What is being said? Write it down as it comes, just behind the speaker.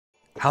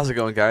How's it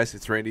going, guys?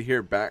 It's Randy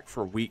here, back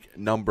for week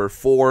number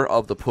 4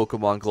 of the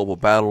Pokemon Global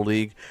Battle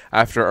League.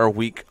 After our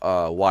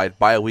week-wide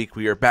bye week,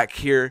 we are back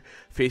here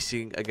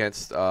facing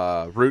against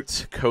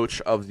Rewt,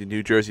 coach of the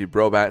New Jersey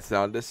BroBats.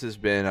 Now, this has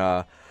been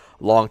a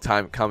long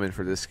time coming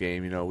for this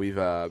game. You know, we've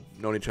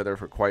known each other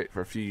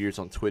for a few years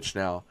on Twitch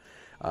now.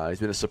 He's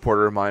been a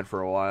supporter of mine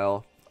for a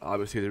while.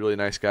 Obviously, he's a really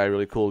nice guy,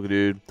 really cool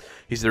dude.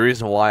 He's the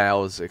reason why I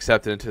was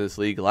accepted into this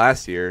league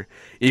last year,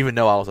 even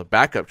though I was a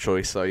backup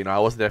choice. So, you know, I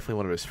wasn't definitely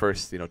one of his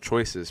first,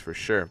 choices for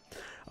sure.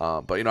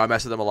 But, you know, I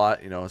mess with him a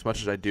lot. You know, as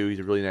much as I do, he's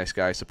a really nice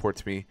guy.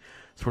 Supports me.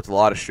 Supports a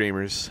lot of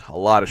streamers.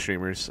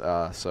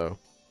 So,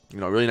 you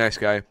know, really nice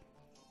guy.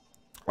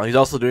 He's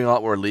also doing a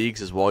lot more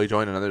leagues as well. He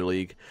joined another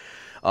league.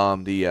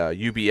 The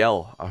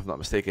UBL, if I'm not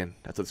mistaken.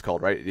 That's what it's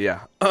called, right?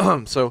 Yeah.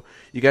 So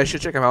you guys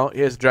should check him out.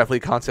 He has draft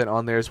league content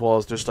on there as well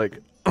as just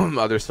like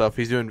other stuff.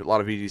 He's doing a lot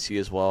of VGC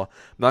as well.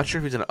 I'm not sure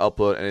if he's going to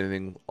upload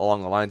anything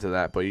along the lines of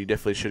that, but you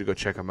definitely should go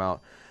check him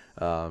out.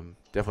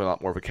 Definitely a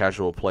lot more of a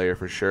casual player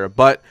for sure.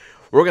 But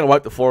we're going to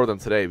wipe the floor with him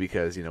today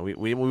because, you know,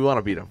 we want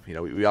to beat him. You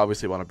know, we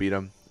obviously want to beat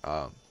him.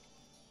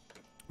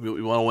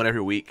 We want to win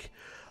every week.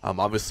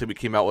 Obviously, we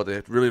came out with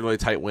a really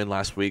tight win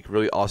last week.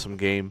 Really awesome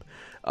game.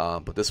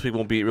 But this week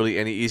won't be really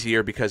any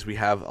easier because we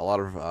have a lot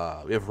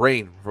of we have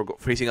Rain. We're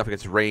facing up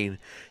against Rain.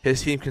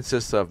 His team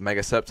consists of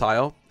Mega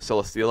Sceptile,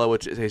 Celesteela,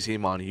 which is a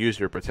Zmon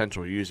user,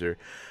 potential user,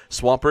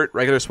 Swampert,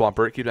 regular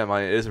Swampert. Keep that in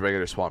mind, it is a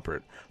regular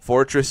Swampert.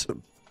 Fortress,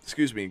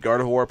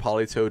 Gardevoir,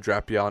 Politoed,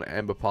 Drapion,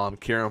 Ambipom,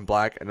 Kieran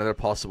Black, another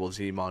possible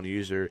Zmon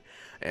user,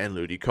 and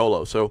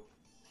Ludicolo. So,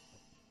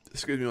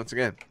 excuse me once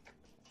again.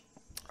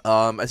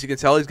 As you can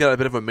tell, he's got a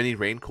bit of a mini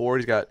Rain core.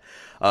 He's got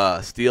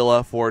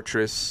Steela,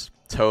 Fortress,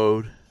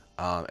 Toad,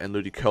 and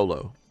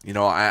Ludicolo. You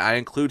know, I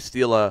include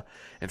Steela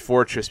and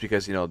Fortress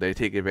because, you know, they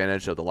take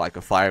advantage of the lack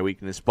of fire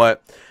weakness.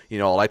 But, you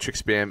know, Electric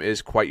Spam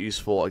is quite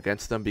useful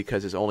against them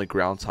because his only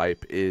ground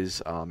type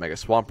is Mega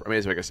Swampert. I mean,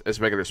 it's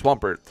regular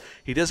Swampert.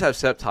 He does have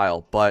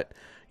Sceptile, but,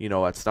 you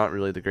know, it's not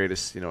really the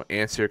greatest, you know,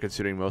 answer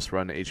considering most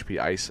run HP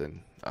Ice.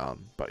 And,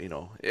 but, you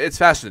know, it's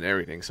faster than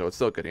everything, so it's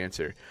still a good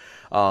answer.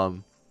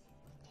 But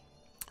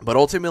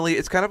ultimately,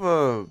 it's kind of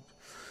a...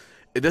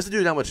 It doesn't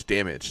do that much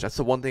damage. That's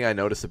the one thing I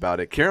noticed about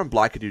it. Kieran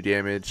Black can do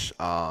damage,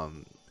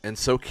 and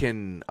so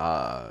can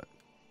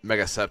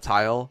Mega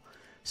Sceptile.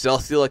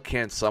 Celesteela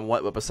can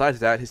somewhat, but besides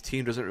that, his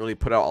team doesn't really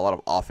put out a lot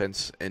of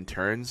offense in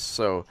turns.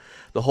 So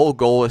the whole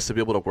goal is to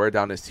be able to wear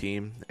down his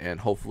team and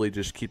hopefully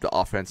just keep the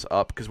offense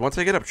up. Because once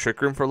I get up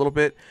Trick Room for a little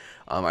bit,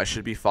 I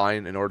should be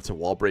fine in order to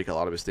wall break a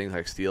lot of his things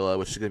like Steela,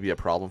 which is going to be a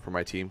problem for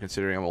my team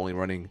considering I'm only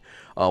running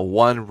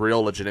one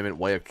real legitimate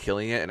way of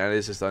killing it, and that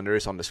is his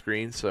Thundurus on the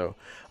screen. So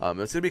it's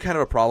going to be kind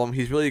of a problem.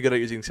 He's really good at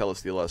using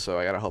Celesteela, so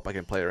I got to hope I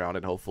can play around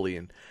it hopefully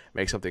and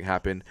make something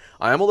happen.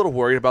 I am a little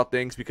worried about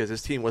things because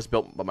this team was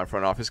built by my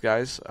front office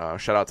guys.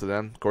 Shout out to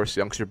them. Of course,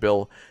 Youngster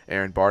Bill,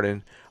 Aaron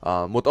Barden.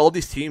 With all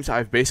these teams,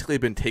 I've basically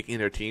been taking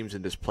their teams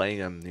and just playing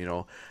them, you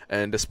know.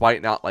 And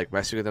despite not like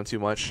messing with them too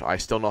much, I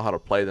still know how to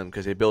play them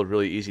because they build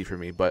really easy for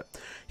me. But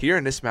here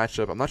in this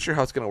matchup, I'm not sure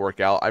how it's going to work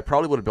out. I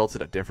probably would have built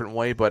it a different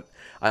way, but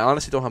I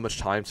honestly don't have much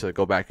time to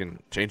go back and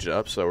change it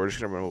up. So we're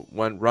just going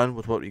to run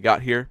with what we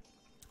got here.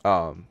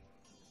 You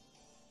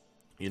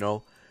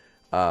know,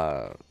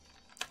 I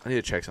need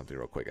to check something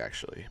real quick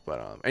actually.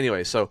 But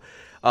anyway, so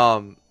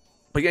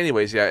but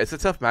anyways, yeah, it's a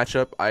tough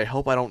matchup. I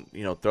hope I don't,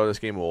 you know, throw this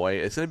game away.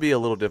 It's going to be a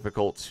little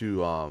difficult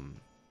to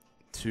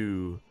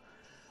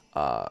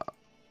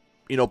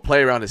you know,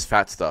 play around his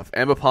fat stuff.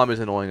 Ambipom is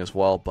annoying as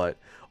well, but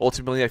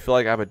ultimately I feel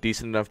like I have a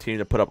decent enough team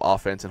to put up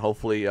offense and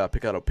hopefully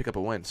pick up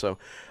a win. So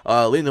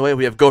leading the way,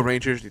 we have Go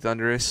Rangers, the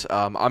Thundurus.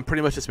 I'm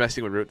pretty much just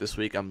messing with Rewt this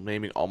week. I'm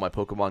naming all my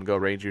Pokemon Go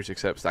Rangers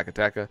except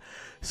Stakataka.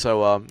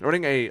 So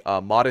running a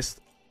modest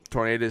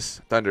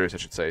Tornadus, Thundurus I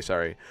should say,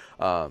 sorry.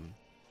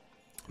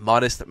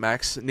 Modest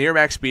near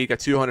max speed, got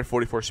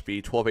 244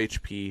 speed, 12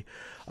 HP,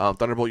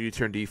 Thunderbolt,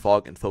 U-turn,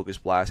 Defog, and Focus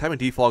Blast. Having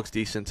Defog's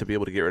decent to be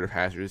able to get rid of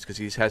hazards because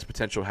he has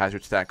potential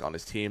hazard stack on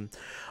his team.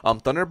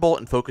 Thunderbolt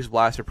and Focus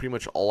Blast are pretty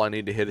much all I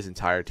need to hit his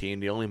entire team.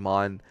 The only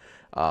Mon,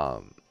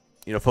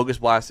 you know, Focus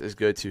Blast is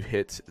good to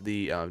hit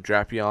the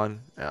Drapion,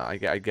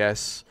 I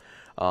guess.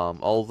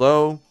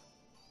 Although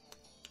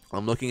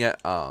I'm looking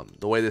at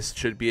the way this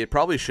should be, it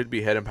probably should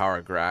be Head and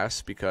Power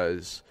Grass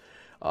because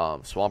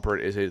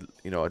Swampert is a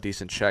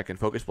decent check, and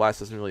Focus Blast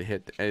doesn't really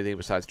hit anything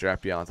besides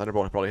Drapion.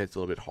 Thunderbolt probably hits a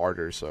little bit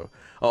harder. So,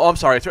 I'm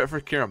sorry, it's for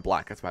Kieran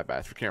Black. That's my bad.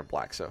 It's for Kieran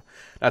Black, so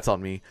that's on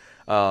me.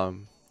 But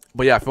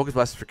yeah, Focus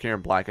Blast is for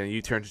Kieran Black, and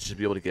U-turn to just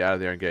be able to get out of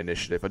there and get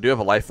initiative. I do have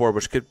a Life Orb,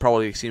 which could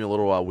probably seem a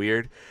little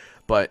weird,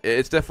 but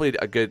it's definitely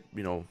a good,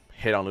 you know,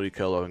 hit on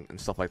Ludicolo and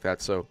stuff like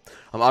that. So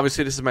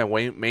obviously this is my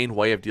main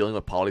way of dealing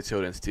with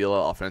Politoed and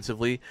Steela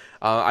offensively.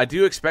 I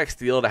do expect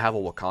Steela to have a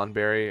Wakan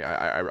Berry.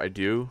 I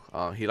do.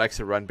 He likes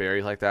to run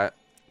berries like that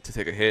to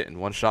take a hit and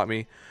one-shot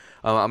me.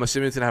 I'm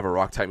assuming it's going to have a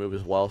Rock-type move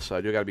as well, so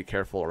I do got to be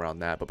careful around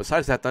that. But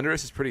besides that,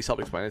 Thundurus is pretty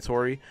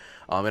self-explanatory. It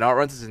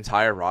outruns his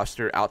entire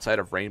roster outside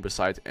of Rain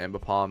besides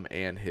Ambipom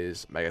and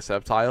his Mega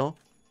Sceptile.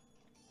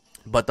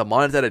 But the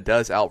mons that it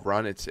does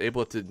outrun, it's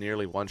able to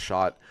nearly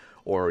one-shot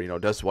or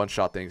does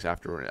one-shot things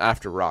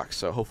after rocks.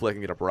 So hopefully I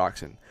can get up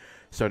rocks and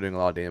start doing a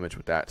lot of damage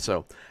with that.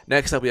 So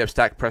next up we have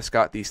Stack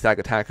Prescott, the Stack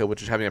Attacker,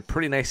 which is having a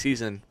pretty nice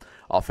season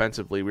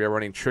offensively. We are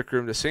running Trick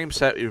Room, the same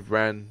set we've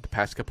ran the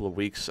past couple of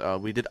weeks.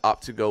 We did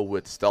opt to go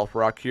with Stealth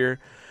Rock here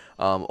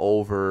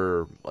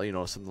over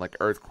something like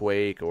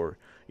Earthquake, or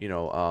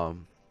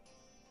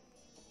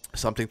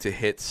something to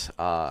hit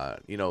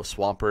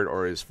Swampert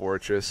or his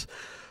Fortress.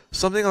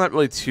 Something I'm not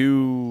really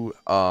too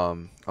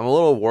I'm a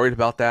little worried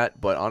about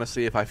that, but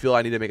honestly, if I feel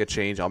I need to make a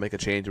change, I'll make a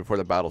change before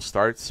the battle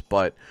starts.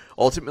 But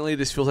ultimately,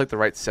 this feels like the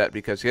right set,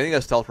 because getting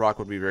a Stealth Rock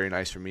would be very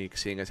nice for me,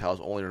 seeing as how his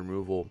only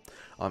removal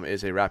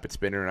is a Rapid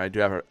Spinner, and I do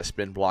have a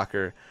spin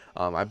blocker.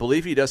 I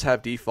believe he does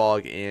have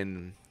Defog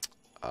in...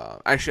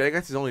 actually, I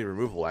guess his only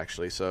removal,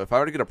 actually. So if I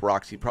were to get up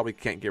rocks, he probably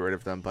can't get rid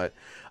of them. But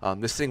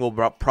this thing will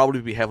probably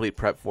be heavily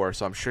prepped for,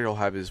 so I'm sure he'll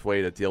have his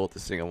way to deal with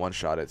this thing and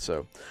one-shot it.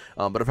 So,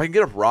 but if I can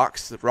get up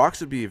rocks, the rocks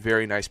would be a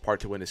very nice part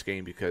to win this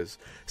game, because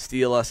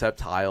Steel,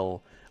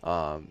 Sceptile,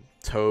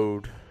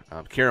 Toad,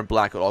 Kieran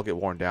Black would all get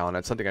worn down.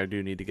 That's something I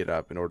do need to get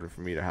up in order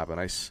for me to have a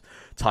nice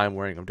time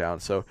wearing them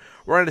down. So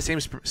we're on the same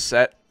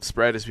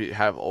spread as we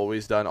have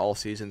always done all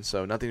season,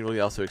 so nothing really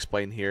else to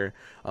explain here.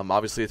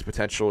 Obviously, its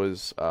potential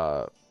is...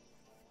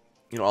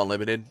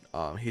 unlimited.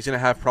 He's going to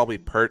have probably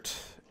Pert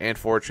and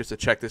Fortress to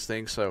check this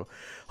thing, so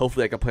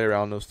hopefully I can play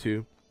around those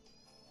two.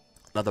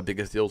 Not the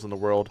biggest deals in the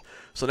world.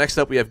 So next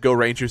up we have Go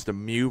Rangers, the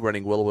Mew,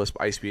 running Will-O-Wisp,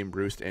 Ice Beam,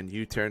 Roost, and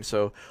U-Turn.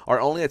 So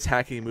our only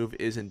attacking move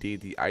is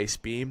indeed the Ice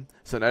Beam.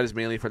 So that is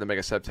mainly for the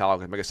Mega Sceptile,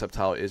 because Mega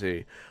Sceptile is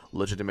a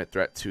legitimate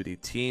threat to the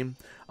team.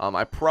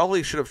 I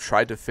probably should have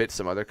tried to fit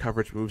some other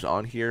coverage moves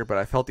on here, but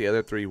I felt the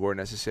other three were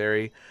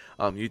necessary.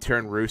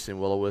 U-Turn, Roost, and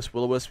Will-O-Wisp.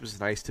 Will-O-Wisp is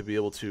nice to be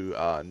able to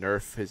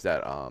nerf his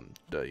the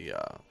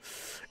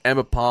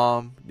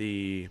Ambipom,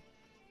 the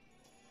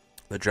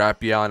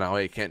Drapion. Now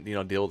he can't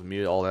deal with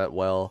Mew all that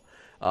well.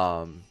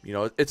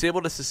 It's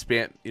able to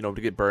suspend, to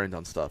get burned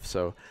on stuff.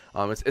 So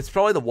it's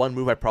probably the one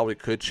move I probably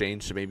could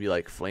change to maybe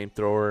like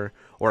Flamethrower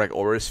or like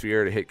Aura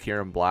Sphere to hit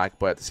Kieran Black.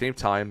 But at the same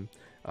time,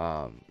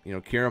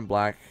 Kieran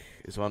Black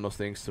is one of those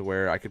things to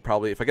where I could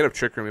probably, if I get up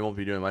Trick Room, it won't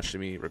be doing much to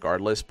me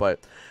regardless. But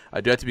I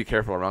do have to be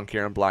careful around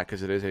Kieran Black,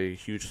 because it is a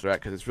huge threat,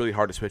 because it's really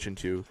hard to switch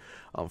into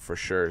for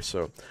sure.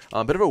 So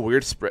a bit of a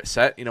weird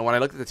set. When I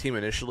looked at the team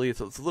initially, it's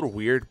a little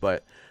weird,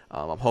 but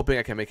I'm hoping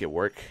I can make it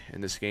work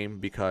in this game,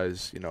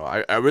 because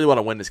I really want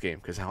to win this game,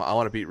 because I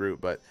want to beat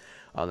Rewt. But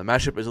the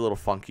matchup is a little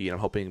funky, and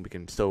I'm hoping we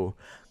can still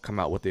come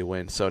out with a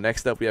win. So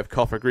next up we have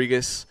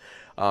Kelfagrigus,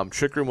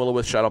 Trick Room,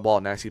 Will-O-Wisp, Shadow Ball,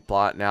 Nasty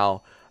Plot.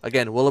 Now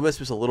again, Will-O-Wisp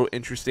is a little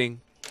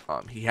interesting.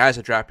 He has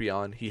a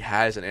Drapion, he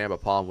has an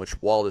Ambipom, which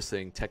wall this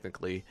thing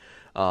technically.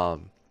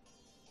 But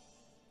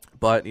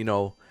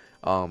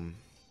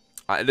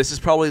this is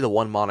probably the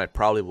one mon I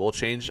probably will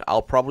change.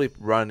 I'll probably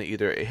run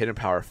either a Hidden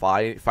Power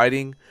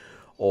Fighting,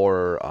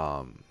 or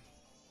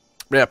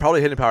probably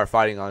Hidden Power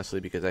Fighting,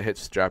 honestly, because I hit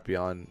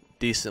Drapion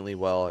decently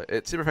well.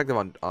 It's super effective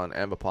on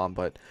Ambipom,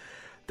 but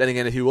then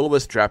again, if you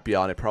Will-O-Wisp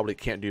Drapion, it probably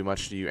can't do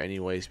much to you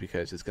anyways,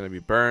 because it's going to be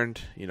burned.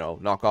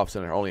 Knockoffs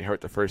and only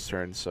hurt the first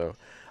turn. So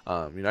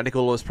I think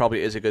Will-O-Wisp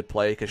probably is a good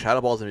play, because Shadow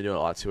Ball's going to be doing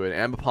a lot to it.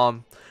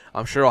 Ambipom,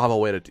 I'm sure I'll have a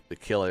way to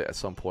kill it at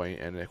some point.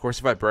 And of course,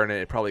 if I burn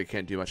it, it probably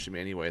can't do much to me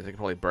anyways. I can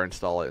probably burn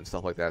stall it and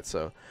stuff like that.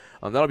 So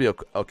that'll be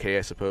okay,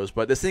 I suppose.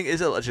 But this thing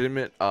is a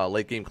legitimate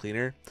late game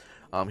cleaner.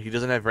 He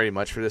doesn't have very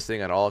much for this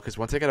thing at all, because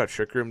once I get out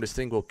Trick Room, this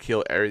thing will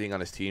kill everything on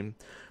his team.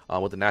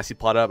 With the Nasty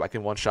Plot up, I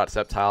can one-shot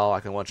Sceptile, I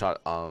can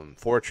one-shot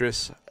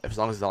Fortress, as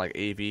long as it's not like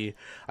AV.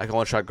 I can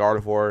one-shot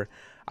Gardevoir.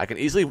 I can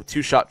easily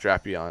two-shot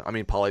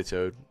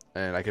Politoed,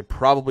 and I could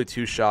probably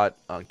two-shot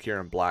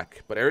Kieran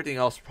Black. But everything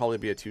else would probably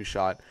be a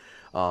two-shot.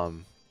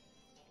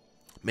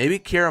 Maybe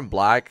Kieran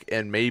Black,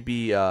 and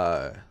maybe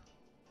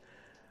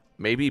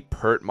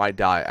Pert might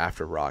die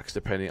after rocks,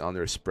 depending on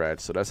their spread.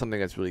 So that's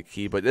something that's really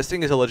key. But this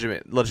thing is a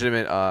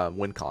legitimate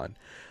win con.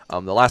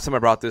 The last time I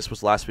brought this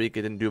was last week.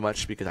 It didn't do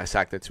much because I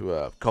sacked it to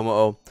a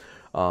Como-O.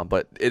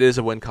 But it is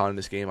a win con in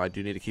this game. I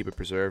do need to keep it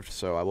preserved,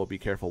 so I will be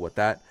careful with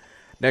that.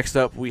 Next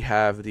up, we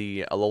have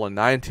the Alolan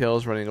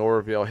Ninetales running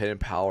Overveil, Hidden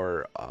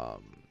Power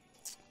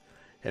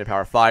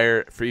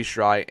Fire, Freeze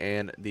Dry,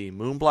 and the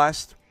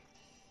Moonblast.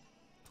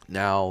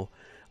 Now,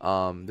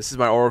 this is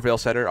my Overveil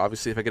setter.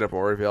 Obviously, if I get up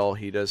Overveil,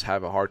 he does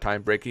have a hard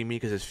time breaking me,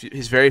 because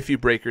his very few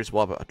breakers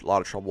will have a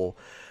lot of trouble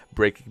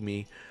breaking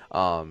me.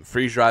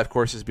 Freeze Dry, of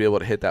course, is be able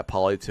to hit that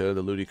Politoed,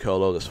 the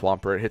Ludicolo, the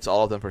Swampert. It hits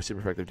all of them for super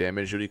effective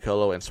damage.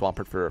 Ludicolo and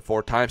Swampert for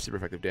 4 times super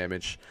effective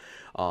damage.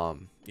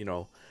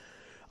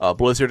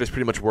 Blizzard is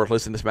pretty much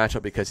worthless in this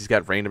matchup, because he's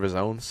got rain of his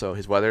own, so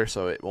his weather,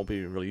 so it won't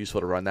be really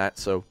useful to run that.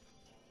 So,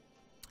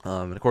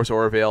 and of course,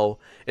 Overveil,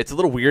 it's a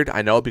little weird,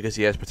 I know, because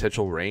he has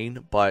potential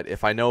rain, but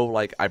if I know,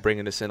 like, I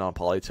bring this in on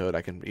Politoed,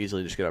 I can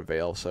easily just get a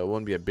Veil, so it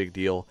wouldn't be a big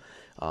deal.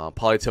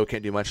 Politoed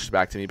can't do much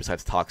back to me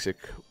besides Toxic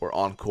or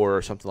Encore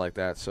or something like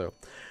that, so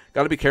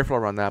got to be careful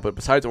around that. But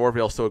besides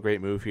Overveil, still a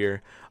great move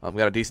here.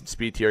 Got a decent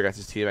speed tier against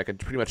his team. I can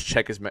pretty much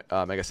check his Mega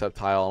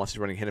Sceptile unless he's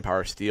running Hidden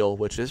Power Steel,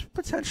 which is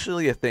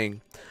potentially a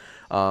thing.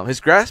 His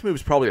grass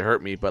moves probably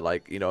hurt me, but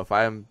like, you know, if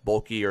I am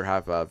bulky or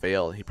have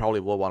Veil, he probably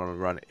will want to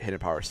run Hidden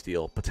Power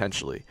Steel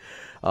potentially.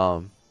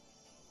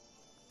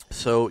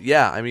 So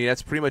yeah, I mean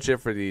that's pretty much it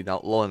for the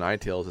Alolan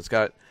Ninetales. It's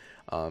got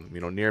you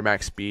know, near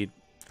max speed.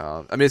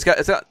 I mean it's got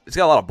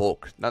a lot of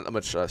bulk, not that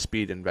much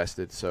speed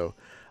invested. So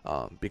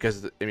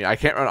because I mean I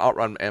can't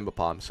outrun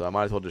Ambipom, so I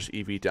might as well just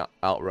EV to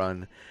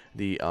outrun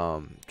the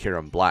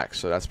Kyurem Black.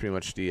 So that's pretty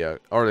much the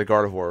or the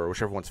Gardevoir, or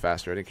whichever one's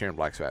faster. I think Kyurem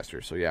Black's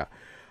faster. So yeah.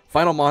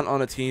 Final mon on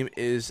the team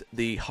is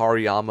the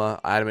Hariyama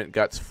Adamant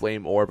Guts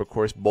Flame Orb. Of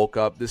course, bulk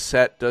up. This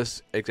set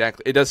does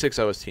exactly, it does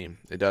 6-0 his team.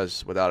 It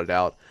does, without a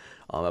doubt.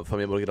 If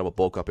I'm able to get up a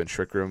bulk up in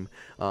Trick Room.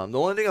 The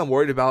only thing I'm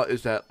worried about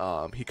is that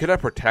he could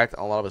have Protect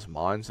on a lot of his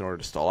mons in order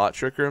to stall out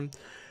Trick Room.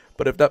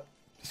 But if that,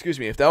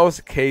 if that was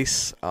the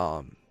case,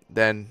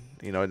 then,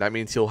 you know, that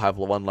means he'll have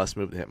one less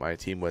move to hit my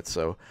team with.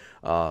 So,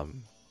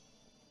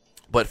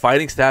 but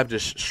Fighting Stab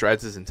just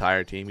shreds his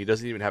entire team. He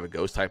doesn't even have a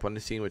Ghost type on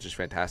his team, which is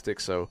fantastic.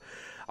 So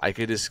I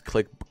could just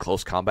click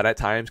Close Combat at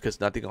times because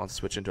nothing will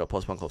switch into a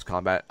 +1 Close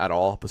Combat at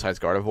all besides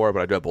Gardevoir,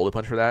 but I do have Bullet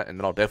Punch for that, and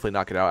then I'll definitely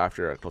knock it out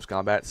after a Close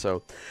Combat.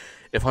 So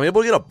if I'm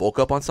able to get a bulk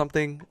up on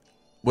something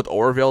with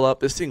Aura Veil up,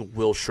 this thing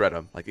will shred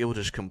him. Like, it will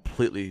just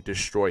completely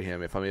destroy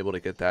him if I'm able to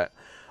get that.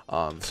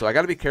 So I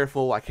got to be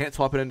careful. I can't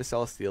swap it into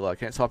Celesteela. I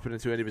can't swap it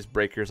into any of his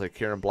breakers like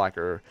Kyurem Black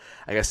or,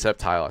 I guess,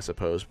 Sceptile, I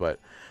suppose. But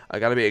I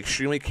got to be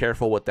extremely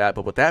careful with that.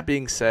 But with that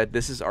being said,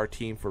 this is our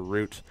team for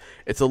Rewt.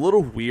 It's a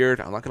little weird.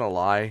 I'm not going to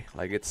lie.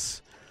 Like,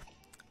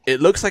 it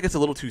looks like it's a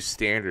little too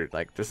standard.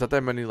 Like, there's not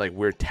that many, like,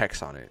 weird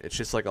text on it. It's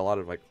just, like, a lot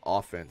of, like,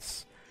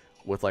 offense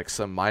with, like,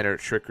 some minor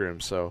Trick Room.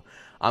 So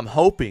I'm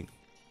hoping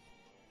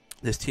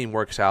this team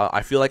works out.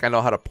 I feel like I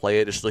know how to play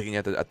it. Just looking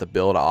at the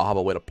build, I'll have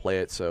a way to play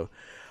it. So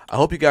I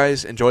hope you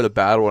guys enjoy the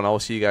battle, and I will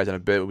see you guys in a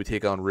bit when we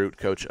take on Rewt,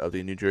 coach of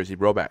the New Jersey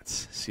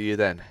BroBats. See you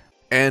then.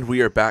 And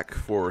we are back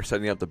for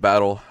setting up the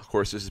battle. Of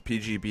course, this is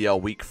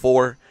PGBL Week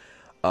 4.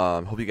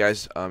 Hope you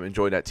guys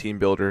enjoyed that team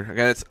builder.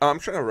 Again, I'm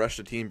trying to rush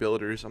the team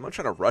builders. I'm not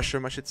trying to rush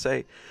them, I should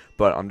say,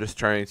 but I'm just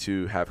trying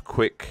to have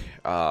quick.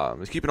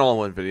 Just keep it all in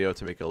one video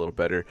to make it a little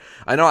better.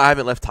 I know I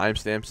haven't left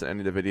timestamps in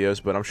any of the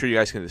videos, but I'm sure you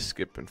guys can just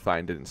skip and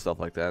find it and stuff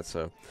like that.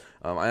 So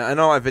I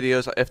know my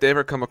videos, if they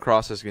ever come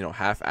across as, you know,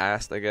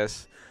 half-assed, I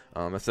guess,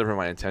 that's never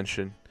my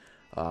intention.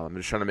 I'm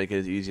just trying to make it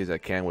as easy as I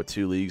can with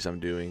 2 leagues I'm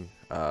doing.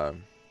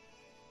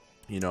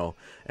 You know,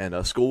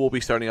 and school will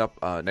be starting up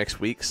next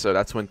week, so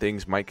that's when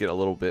things might get a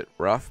little bit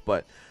rough.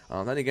 But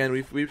then again,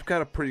 we've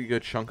got a pretty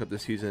good chunk of the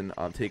season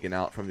taken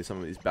out from some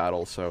of these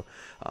battles, so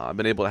I've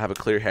been able to have a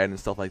clear head and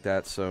stuff like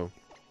that. So,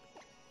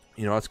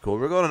 you know, that's cool.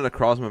 We're going to the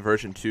Necrozma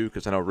version 2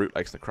 because I know Rewt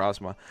likes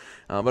Necrozma.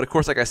 But of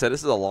course, like I said,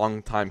 this is a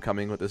long time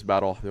coming with this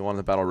battle. We wanted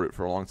to battle Rewt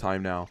for a long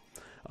time now.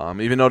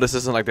 Even though this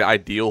isn't like the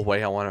ideal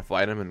way I want to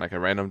fight him in like a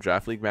random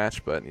draft league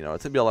match, but you know,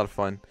 it's gonna be a lot of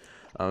fun.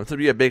 It's going to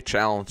be a big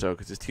challenge, though,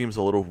 because his team's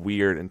a little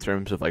weird in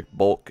terms of, like,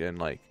 bulk and,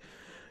 like,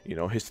 you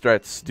know, his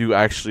threats do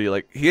actually,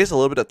 like, he has a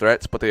little bit of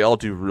threats, but they all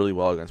do really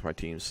well against my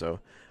team. So,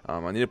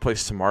 I need to play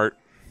smart.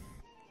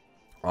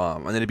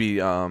 I need to be,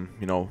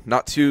 you know,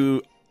 not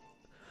too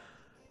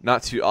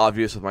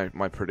obvious with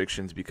my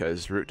predictions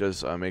because Rewt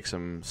does make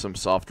some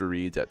softer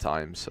reads at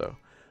times. So,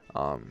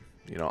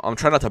 you know, I'm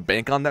trying not to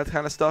bank on that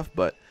kind of stuff,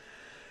 but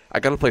I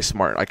got to play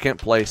smart. I can't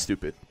play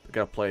stupid. I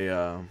got to play,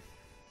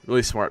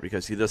 really smart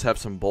because he does have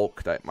some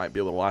bulk that might be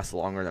able to last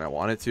longer than I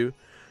want it to.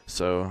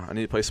 So I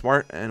need to play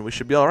smart, and we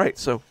should be all right.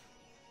 So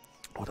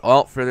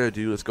without further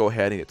ado, let's go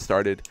ahead and get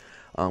started.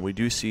 We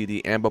do see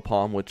the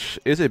Ambipom, which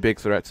is a big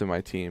threat to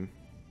my team,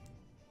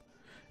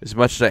 as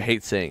much as I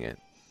hate saying it.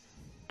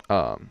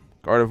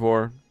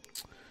 Gardevoir,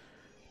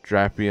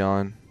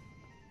 Drapion,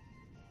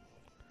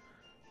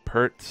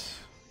 Pert.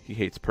 He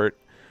hates Pert.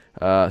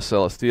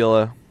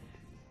 Celesteela.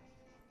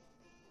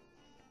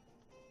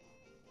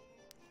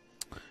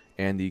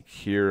 And the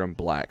Kyurem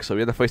Black. So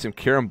we had to face some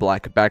Kyurem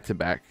Black back to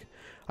back.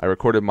 I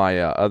recorded my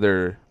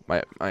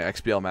my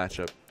XBL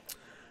matchup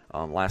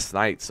last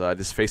night, so I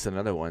just faced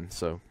another one.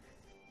 So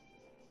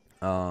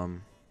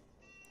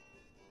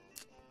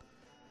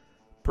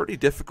pretty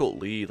difficult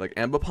lead. Like,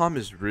 Ambipom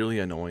is really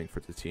annoying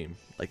for the team.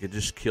 Like, it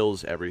just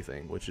kills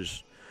everything, which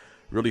is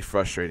really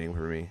frustrating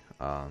for me.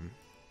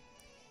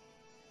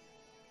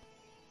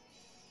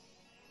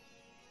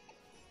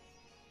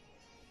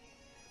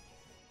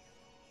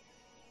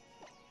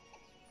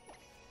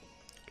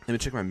 Let me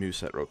check my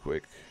moveset real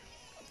quick.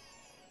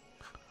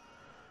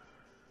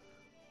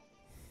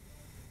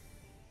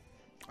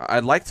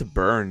 I'd like to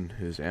burn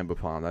his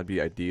Ambipom. That'd be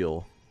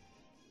ideal.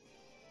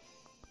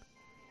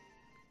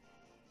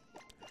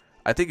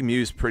 I think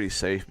Mew's pretty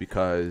safe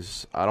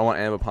because I don't want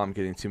Ambipom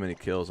getting too many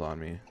kills on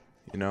me.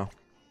 You know?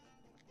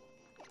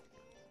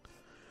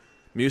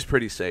 Mew's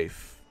pretty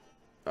safe.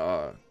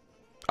 I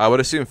would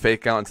assume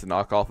Fake Out into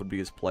Knockoff would be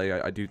his play.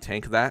 I do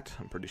tank that,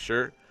 I'm pretty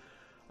sure.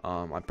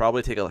 I'd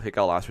probably take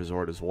out Last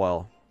Resort as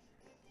well.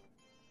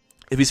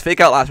 If he's Fake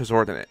Out Last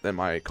Resort, then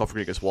my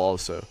Kulfur gets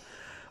walls. So,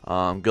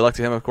 good luck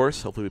to him, of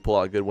course. Hopefully we pull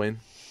out a good win.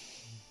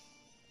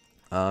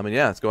 And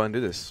yeah, let's go ahead and do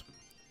this.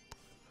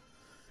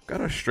 Got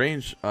a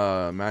strange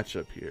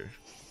matchup here.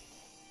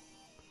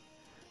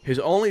 His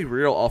only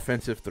real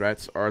offensive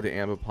threats are the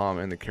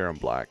Ambipom and the Karam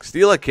Black.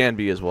 Steela can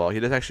be as well. He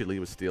does actually lead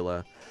with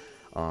Steela.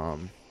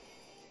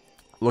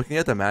 Looking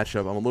at the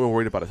matchup, I'm a little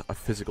worried about a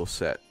physical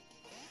set.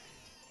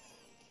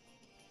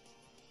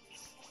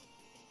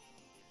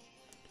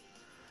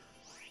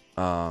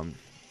 I'm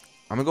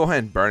going to go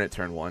ahead and burn it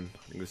turn 1. I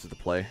think this is the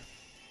play.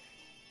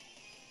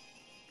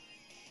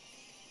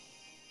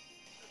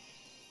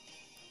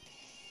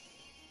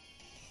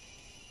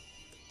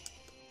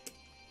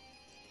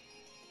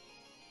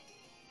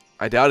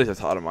 I doubt he's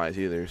autotomized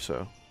either,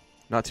 so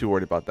not too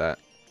worried about that.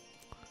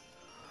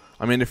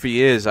 I mean, if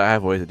he is, I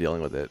have ways of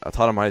dealing with it.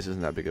 Autotomized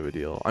isn't that big of a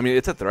deal. I mean,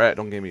 it's a threat,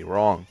 don't get me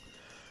wrong.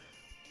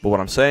 But what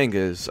I'm saying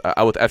is,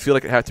 I feel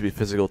like it has to be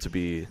physical to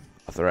be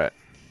a threat.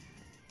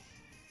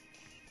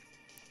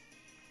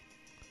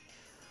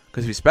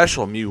 Because if he's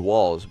special, Mew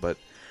walls, but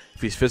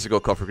if he's physical,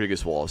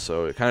 Rodriguez walls.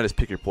 So it kind of just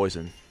pick your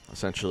poison,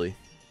 essentially.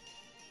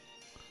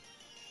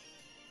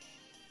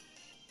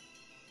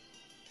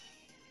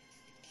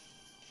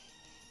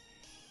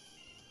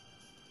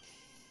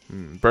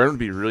 Burn would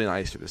be really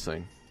nice for this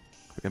thing.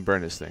 If I can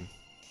burn this thing.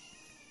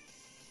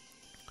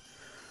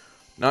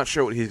 Not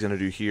sure what he's going to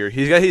do here.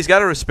 He's got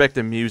to respect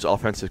the Mew's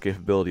offensive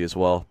capability as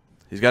well.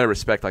 He's got to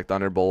respect like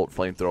Thunderbolt,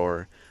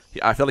 Flamethrower.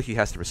 I feel like he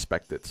has to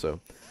respect it. So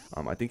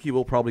I think he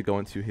will probably go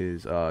into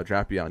his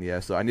Drapion. Yeah.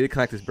 So I need to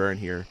connect this burn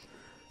here,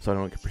 so I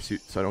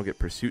don't get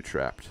pursuit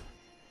trapped.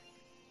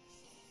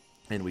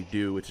 And we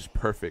do, which is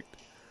perfect.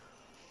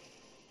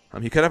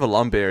 He could have a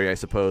Lumberry, I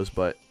suppose,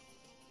 but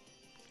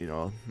you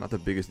know, not the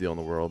biggest deal in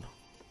the world.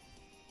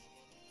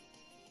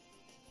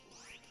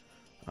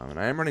 And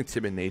I am running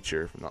Timid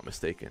Nature, if I'm not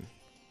mistaken.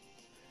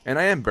 And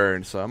I am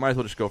burned, so I might as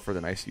well just go for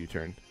the nice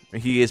U-turn. I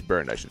mean, he is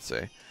burned, I should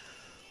say.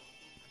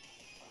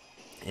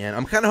 And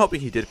I'm kind of hoping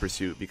he did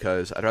Pursuit,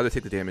 because I'd rather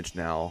take the damage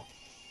now.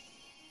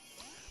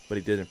 But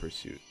he didn't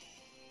Pursuit.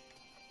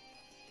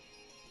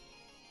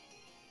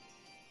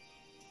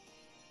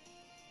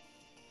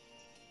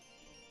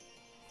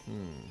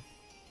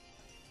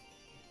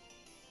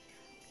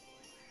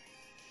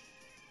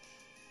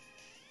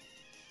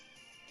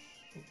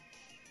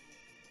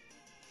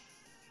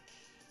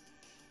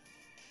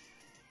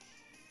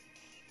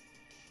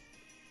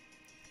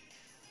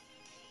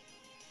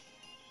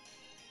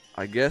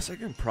 I guess I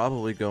can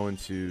probably go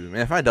into...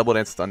 Man, if I double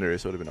dance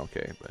Thunderous, it would have been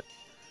okay, but...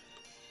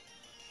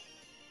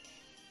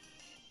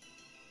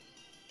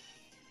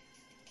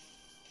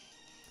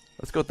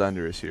 Let's go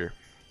Thunderous here.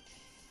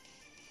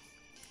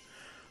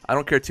 I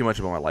don't care too much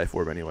about my Life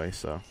Orb anyway,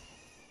 so...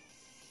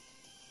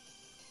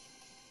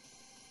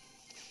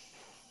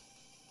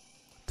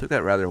 Took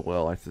that rather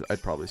well,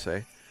 I'd probably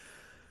say.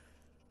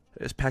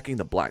 Just packing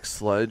the Black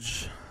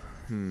Sludge.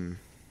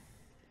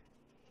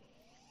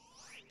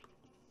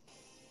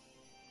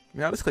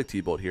 Yeah, I'll just click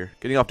T-Bolt here.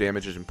 Getting off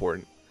damage is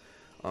important.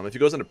 If he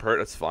goes into Pert,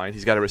 that's fine.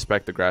 He's got to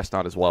respect the Grass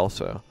Knot as well,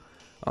 so...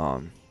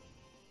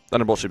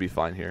 Thunderbolt should be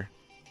fine here.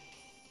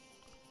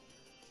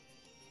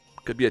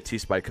 Could be a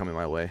T-Spike coming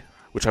my way,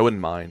 which I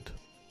wouldn't mind.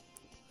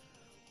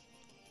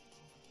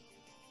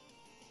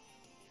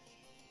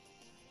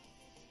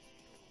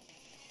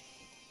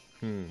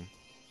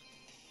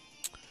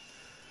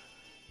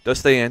 Does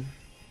stay in.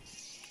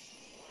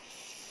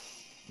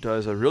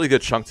 Does a really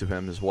good chunk to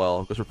him as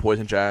well. Goes for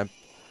Poison Jab.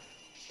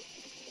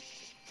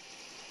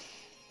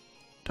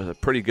 Does a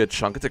pretty good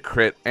chunk. It's a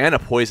crit and a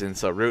poison,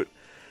 so Rewt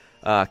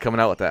coming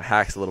out with that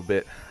hacks a little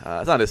bit.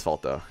 It's not his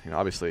fault though. You know,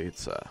 obviously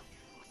it's you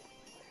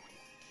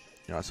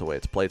know, that's the way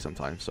it's played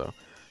sometimes. So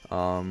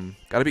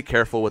gotta be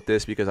careful with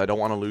this because I don't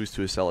want to lose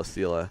to a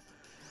Celesteela.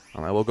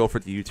 I will go for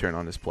the U-turn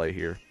on this play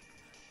here.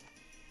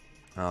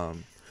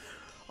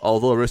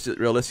 Although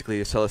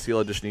realistically,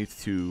 Celesteela just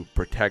needs to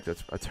protect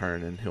a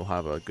turn and he'll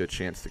have a good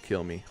chance to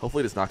kill me.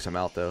 Hopefully this knocks him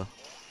out though.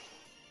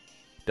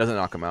 Doesn't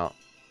knock him out.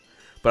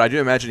 But I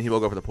do imagine he will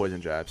go for the Poison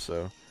Jab,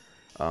 so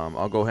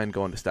I'll go ahead and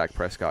go into Stack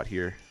Prescott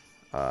here.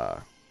 Yeah,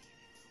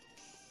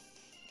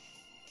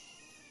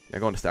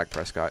 go into Stack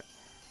Prescott.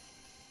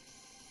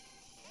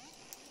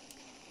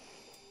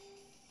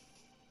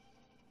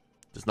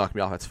 Just knock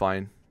me off, that's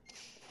fine.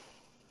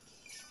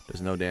 Does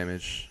no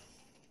damage.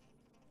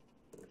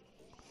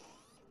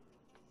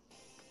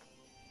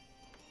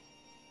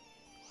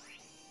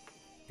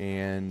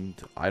 And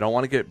I don't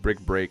want to get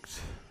Brick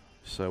Breaked,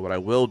 so what I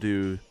will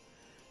do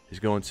is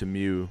go into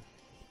Mew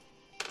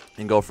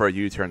and go for a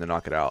U-turn to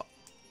knock it out.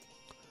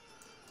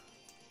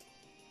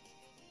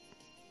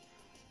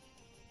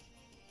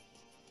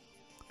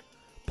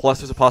 Plus,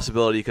 there's a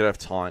possibility he could have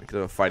Taunt, could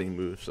have a fighting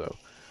move, so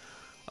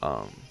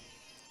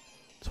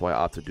that's why I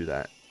opt to do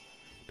that.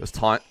 Does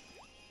Taunt?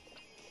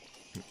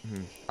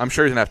 I'm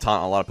sure he's going to have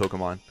Taunt on a lot of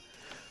Pokemon,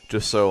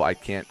 just so I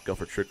can't go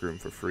for Trick Room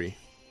for free.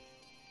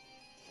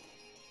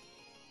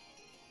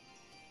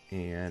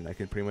 And I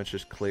can pretty much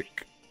just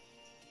click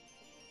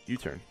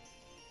U-turn.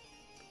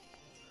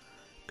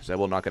 Because I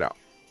will knock it out.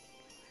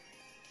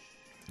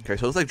 Okay,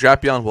 so it looks like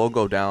Drapion will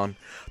go down.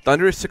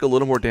 Thundurus took a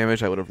little more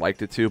damage I would have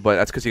liked it to, but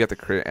that's because he got the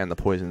crit and the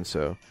poison,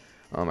 so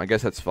I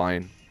guess that's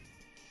fine.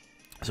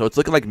 So it's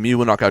looking like Mew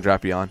will knock out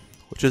Drapion,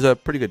 which is a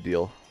pretty good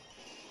deal.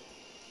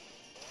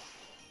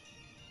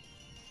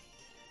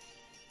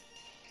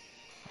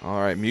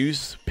 Alright,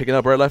 Mew's picking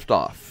up where I left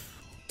off.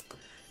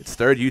 It's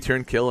third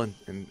U-turn kill in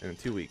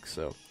 2 weeks,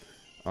 so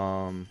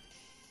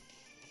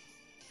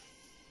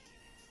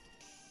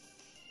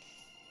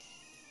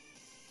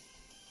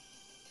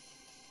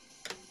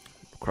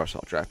crush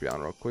out Draft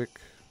Beyond real quick.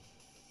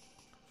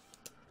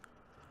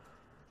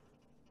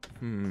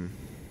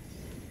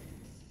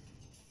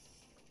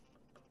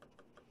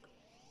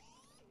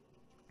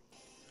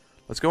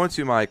 Let's go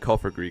into my Call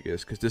for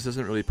Gregas, because this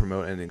doesn't really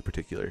promote anything in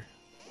particular.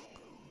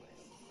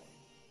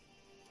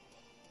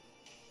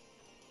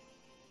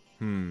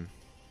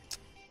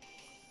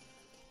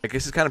 I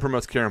guess it kind of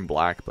promotes Karen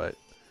Black, but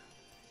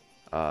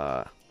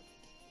yeah,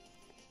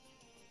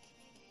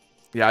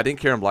 I think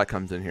Karen Black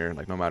comes in here,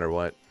 like, no matter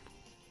what.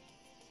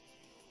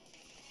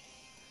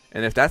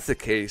 And if that's the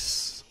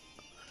case,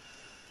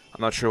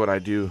 I'm not sure what I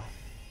do,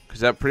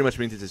 because that pretty much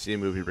means it's a C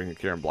movie bringing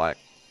Karen Black.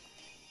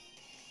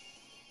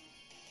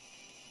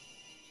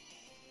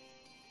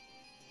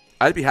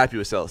 I'd be happy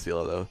with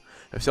Celesteela, though.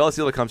 If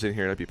Celesteela comes in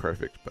here, that'd be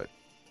perfect, but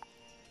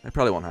that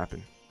probably won't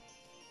happen.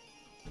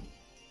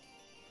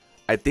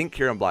 I think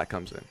Karen Black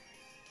comes in,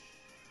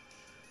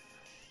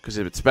 because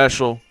if it's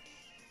special,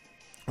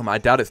 I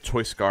doubt it's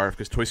Toy Scarf,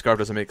 because Toy Scarf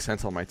doesn't make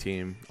sense on my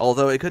team.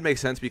 Although it could make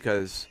sense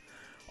because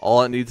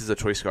all it needs is a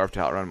Toy Scarf to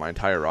outrun my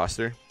entire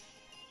roster.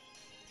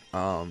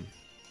 But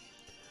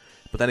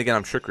then again,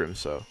 I'm Trick Room,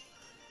 so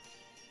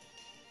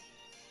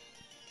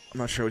I'm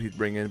not sure what he'd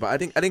bring in. But I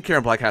think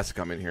Karen Black has to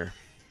come in here,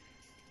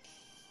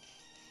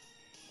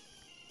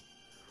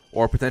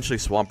 or potentially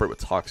Swampert with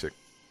Toxic.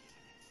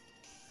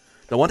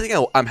 The one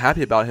thing I'm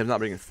happy about him not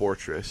bringing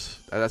Fortress.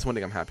 That's one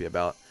thing I'm happy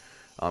about.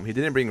 He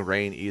didn't bring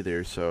Rain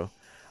either, so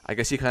I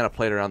guess he kind of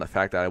played around the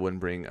fact that I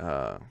wouldn't bring,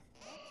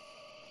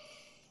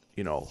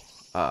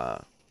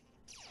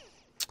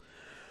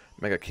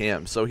 Mega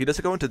Cam. So he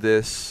doesn't go into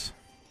this.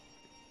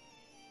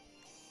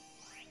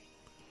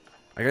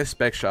 I guess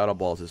Spec Shadow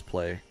Ball is his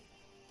play.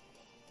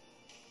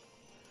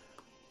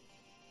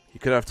 He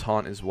could have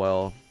Taunt as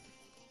well.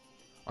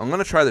 I'm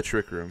going to try the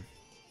Trick Room.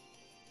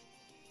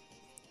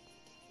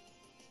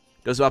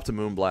 Does go up to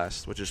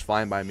Moonblast, which is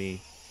fine by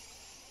me.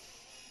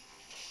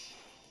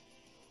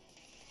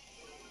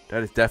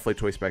 That is definitely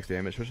Toy Specs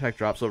damage. First attack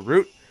drop. So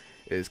Rewt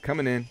is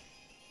coming in.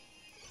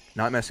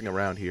 Not messing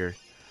around here.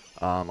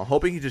 I'm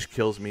hoping he just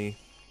kills me.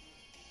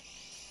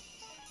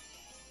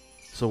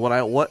 So what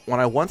I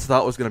once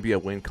thought was going to be a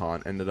win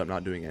con ended up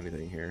not doing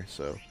anything here.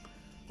 So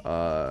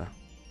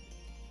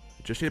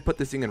just need to put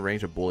this thing in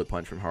range of Bullet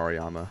Punch from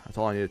Hariyama. That's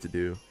all I needed to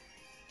do.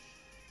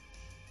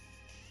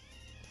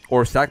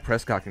 Or Stack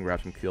Prescott can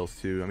grab some kills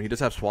too. I mean, he does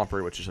have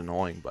Swampert, which is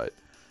annoying, but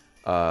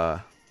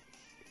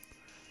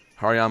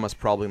Hariyama's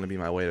probably going to be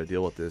my way to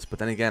deal with this. But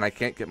then again, I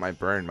can't get my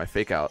burn, my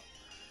fake out.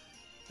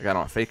 I got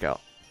on a fake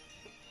out.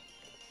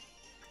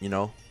 You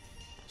know?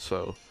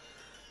 So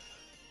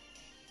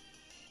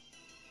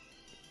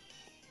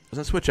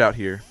doesn't switch out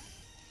here.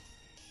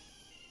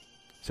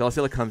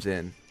 Celesteela comes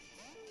in.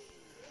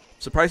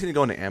 Surprising to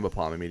go into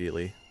Ambipom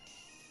immediately.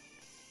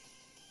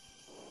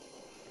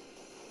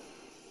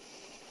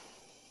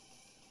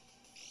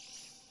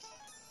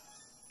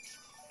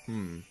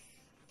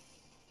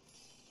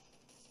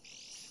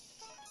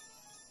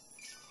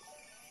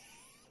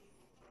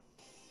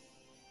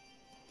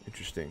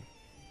 Interesting.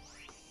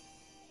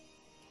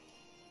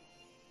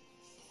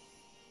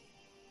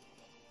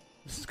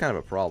 This is kind of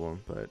a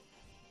problem, but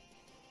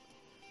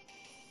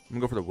I'm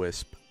gonna go for the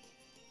Wisp.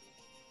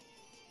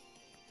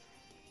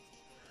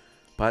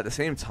 But at the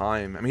same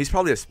time, I mean, he's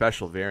probably a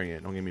special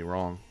variant, don't get me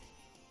wrong.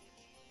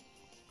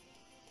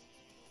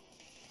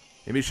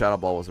 Maybe Shadow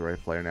Ball was the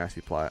right player,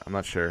 Nasty Plot. I'm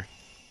not sure.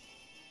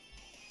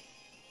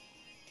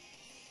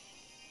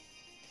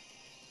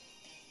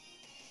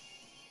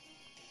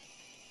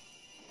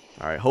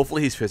 Alright,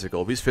 hopefully he's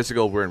physical. If he's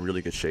physical, we're in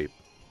really good shape.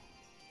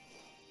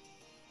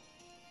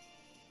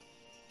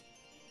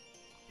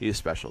 He is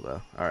special,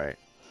 though. Alright.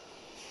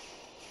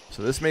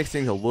 So this makes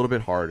things a little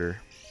bit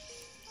harder.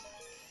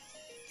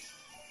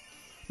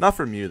 Not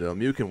for Mew, though.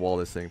 Mew can wall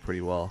this thing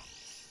pretty well.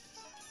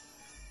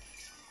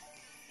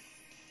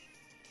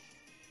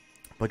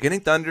 But getting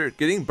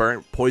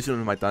burnt, poisoned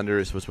with my Thunder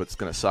was what's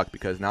going to suck,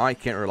 because now I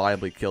can't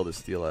reliably kill this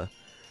Steela,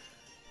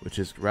 which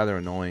is rather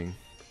annoying.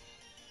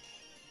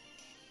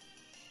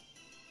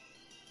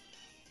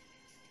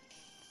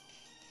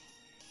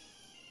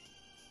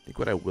 I think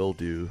what I will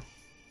do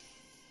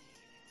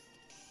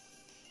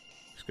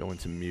is go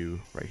into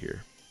Mew right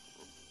here.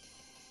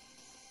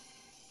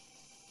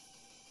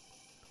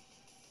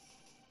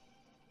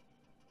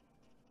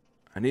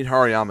 I need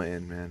Hariyama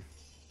in, man.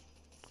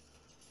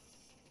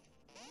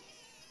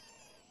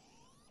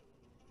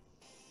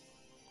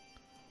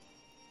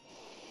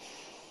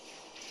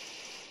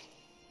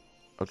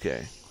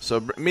 Okay,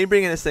 so me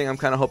bringing this thing, I'm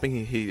kind of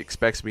hoping he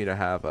expects me to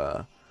have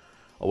a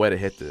way to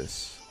hit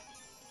this.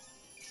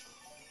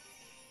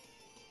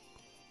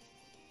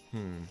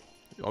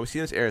 Oh, we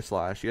see this Air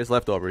Slash. He has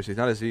leftovers. He's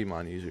not a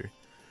Z-Mon user.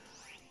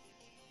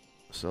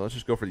 So let's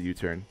just go for the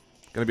U-turn.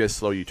 Gonna be a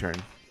slow U-turn.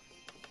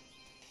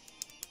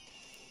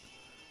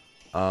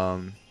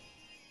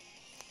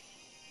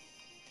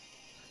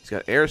 He's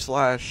got Air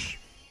Slash.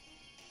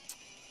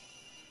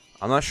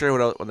 I'm not sure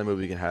what other move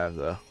we can have,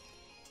 though.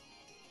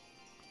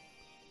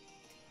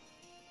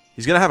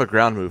 He's going to have a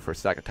ground move for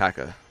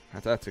Stakataka.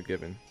 That's a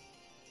given.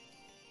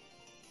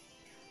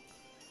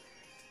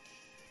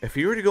 If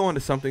he were to go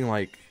into something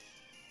like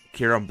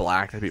Kyurem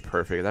Black, that'd be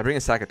perfect. I'd bring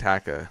in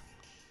Stakataka.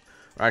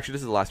 Or actually,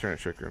 this is the last turn at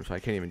Trick Room, so I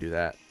can't even do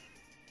that.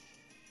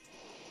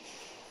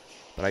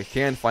 But I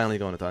can finally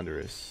go into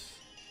Thundurus.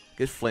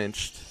 Get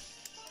flinched.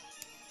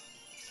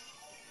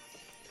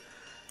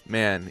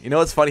 Man, you know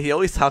what's funny? He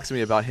always talks to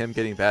me about him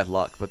getting bad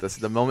luck, but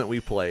the moment we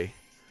play,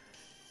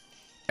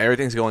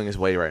 everything's going his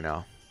way right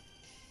now.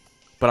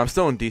 But I'm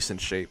still in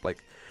decent shape.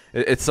 Like,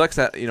 it sucks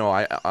that, you know,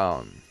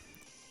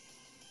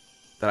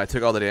 that I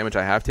took all the damage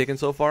I have taken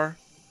so far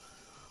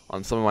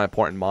on some of my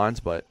important mons,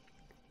 but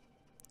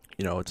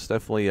you know, it's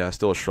definitely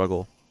still a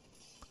struggle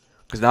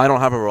because now I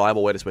don't have a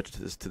reliable way to switch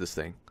to this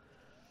thing.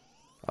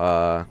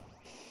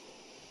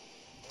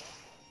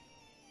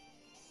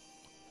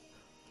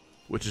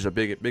 Which is a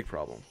big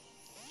problem.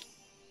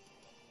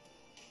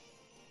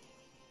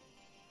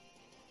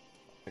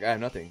 Like, I have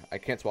nothing. I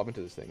can't swap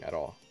into this thing at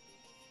all.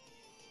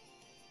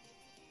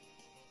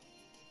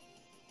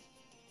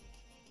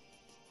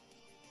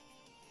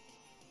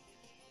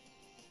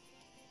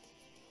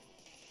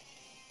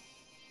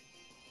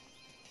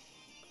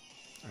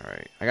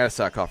 Alright, I gotta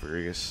sack off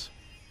Rodriguez.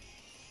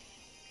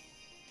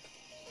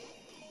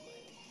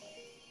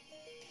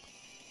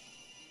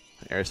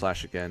 Air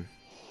Slash again.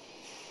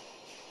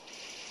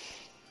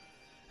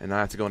 And now I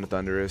have to go into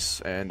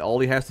Thundurus. And all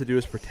he has to do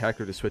is protect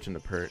or to switch into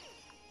Pert.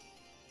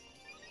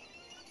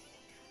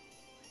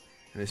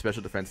 And his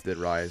special defense did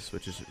rise,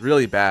 which is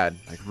really bad.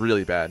 Like,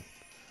 really bad.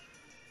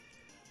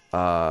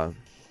 I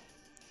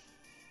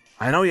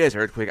know he has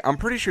Earthquake. I'm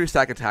pretty sure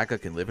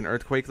Stakataka can live in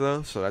Earthquake,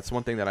 though. So that's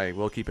one thing that I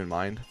will keep in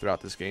mind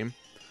throughout this game.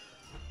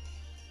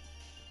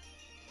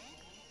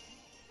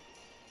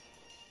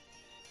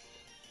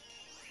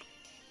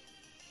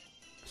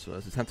 So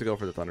let's attempt to go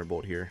for the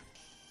Thunderbolt here.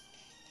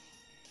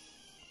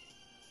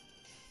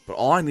 But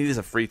all I need is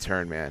a free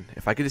turn, man.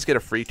 If I could just get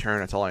a free turn,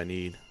 that's all I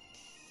need.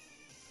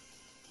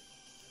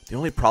 The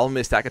only problem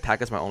is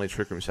Stakataka is my only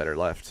Trick Room setter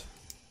left.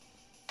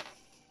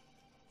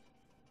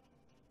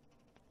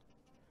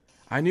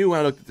 I knew when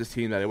I looked at this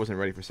team that it wasn't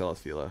ready for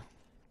Celesteela.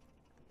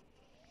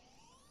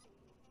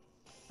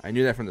 I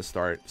knew that from the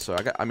start. So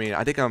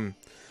I think I'm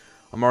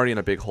already in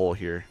a big hole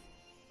here.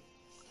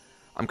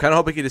 I'm kind of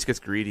hoping he just gets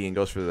greedy and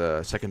goes for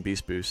the second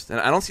Beast Boost. And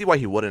I don't see why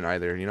he wouldn't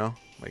either, you know?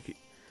 Like,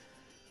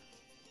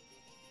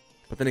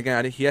 but then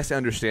again, he has to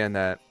understand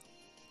that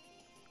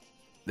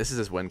this is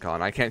his win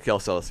con. I can't kill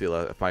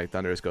Celesteela if my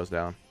Thundurus goes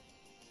down.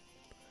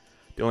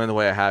 The only other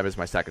way I have is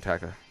my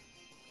Stakataka.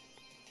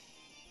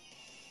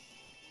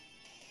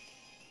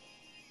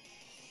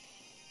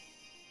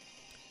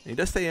 And he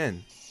does stay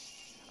in.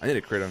 I need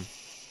to crit him.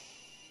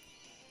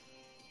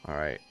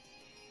 Alright.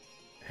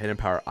 Hidden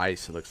Power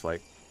Ice, it looks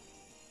like.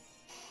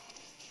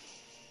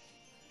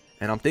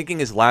 And I'm thinking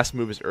his last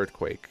move is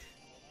Earthquake.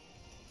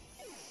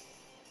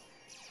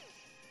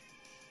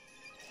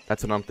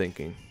 That's what I'm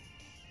thinking.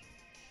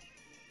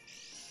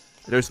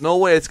 There's no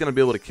way it's going to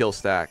be able to kill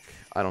Stack,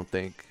 I don't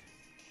think.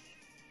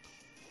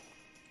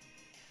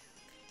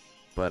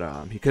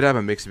 But he could have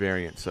a mixed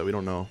variant, so we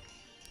don't know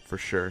for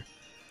sure.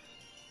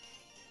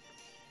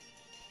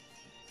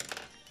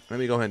 Let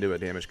me go ahead and do a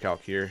damage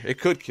calc here. It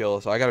could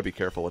kill, so I got to be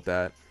careful with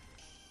that.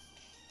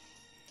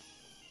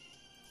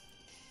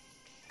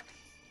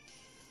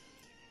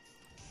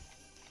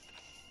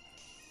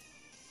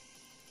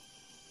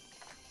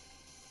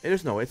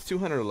 There's no way. It's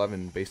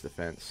 211 base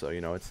defense, so you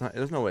know it's not.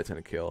 There's no way it's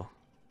gonna kill.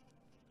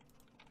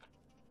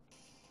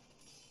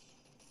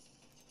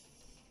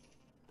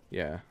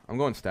 Yeah, I'm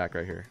going Stack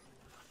right here.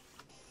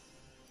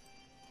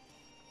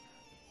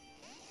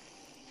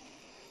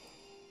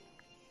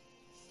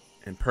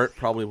 And Pert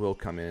probably will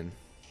come in.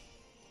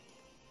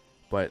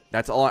 But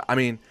that's all. I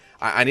mean,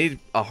 I need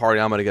a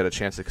Hariyama to get a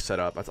chance to set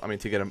up. I mean,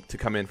 to get him to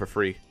come in for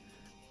free.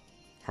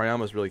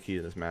 Hariyama's really key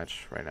to this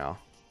match right now.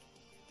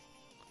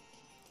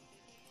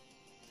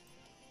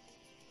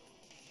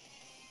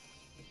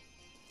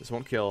 This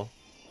won't kill.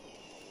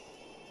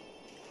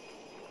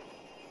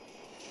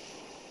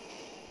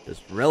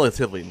 There's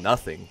relatively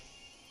nothing.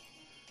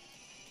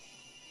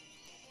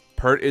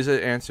 Pert is an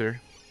answer.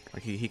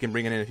 Like he can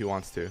bring it in if he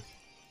wants to.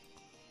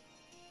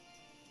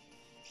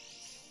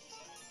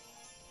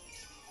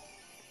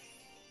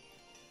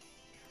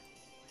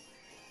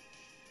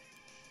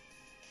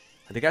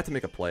 I think I have to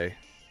make a play.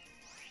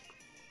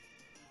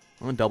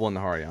 I'm going to double in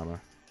the Hariyama.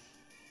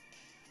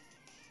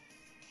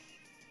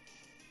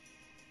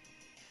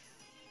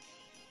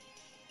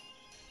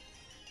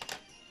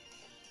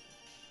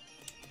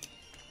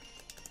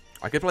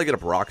 I could probably get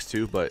up rocks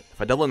too, but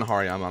if I double in the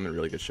Hariyama, I'm in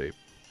really good shape.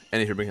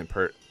 And if you bring in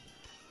Pert.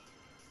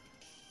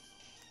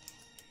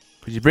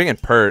 If you bring in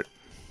Pert,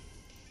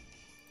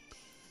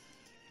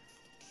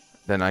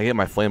 then I get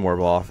my Flame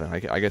Orb off, and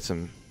I get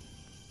some...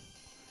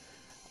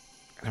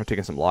 I'm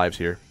taking some lives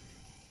here.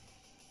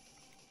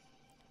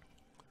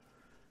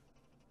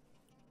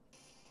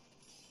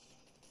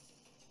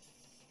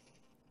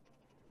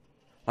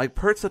 Like,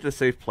 Pert's such a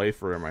safe play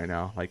for him right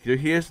now. Like,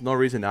 he has no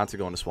reason not to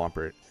go into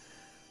Swampert.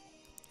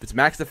 If it's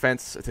max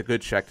defense, it's a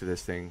good check to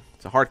this thing.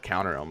 It's a hard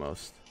counter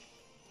almost.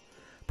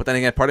 But then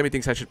again, part of me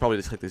thinks I should probably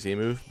just click the Z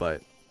move,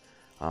 but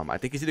I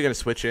think he's either going to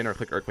switch in or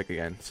click Earthquake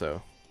again,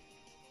 so.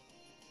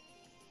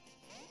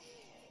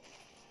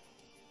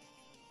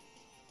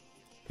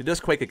 He does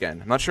Quake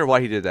again. I'm not sure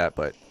why he did that,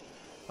 but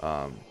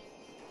I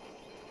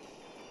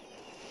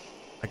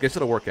guess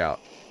it'll work out.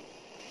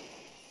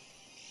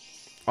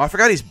 Oh, I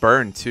forgot he's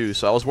burned too,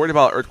 so I was worried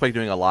about Earthquake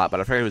doing a lot, but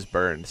I forgot he was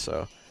burned,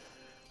 so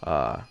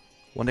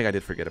one thing I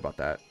did forget about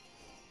that.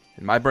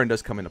 And my burn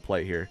does come into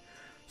play here.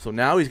 So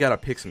now he's got to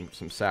pick some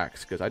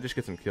sacks, because I just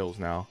get some kills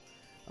now.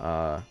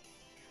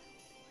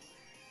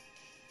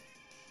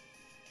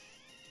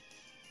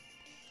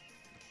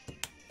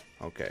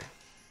 Okay.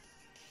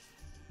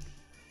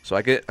 So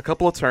I get a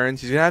couple of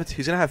turns. He's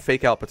gonna have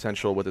fake out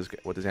potential with his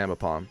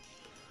Ambipom.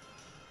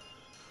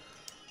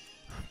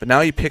 But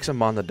now he picks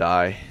him on the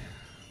die.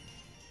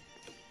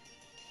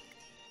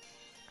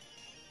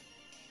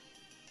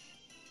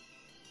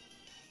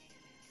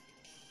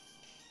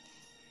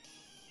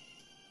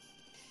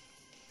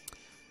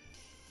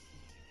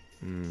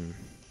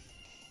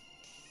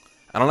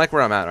 I don't like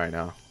where I'm at right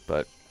now,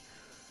 but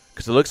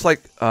because it looks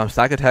like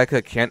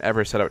Stakateka can't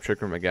ever set up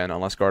Trick Room again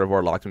unless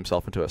Gardevoir locked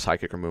himself into a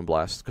Psychic or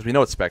Moonblast, because we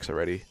know it's specs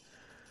already.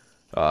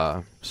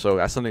 So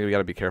that's something we got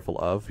to be careful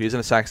of. He's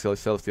in a Sack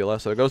Celesteela,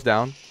 so it goes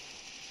down.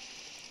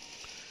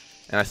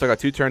 And I still got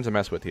 2 turns to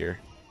mess with here.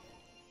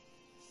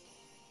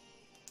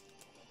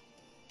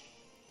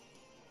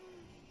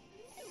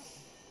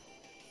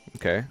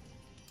 Okay.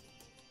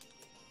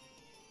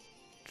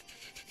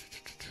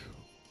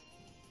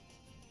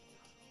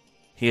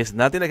 He has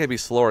nothing that can be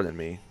slower than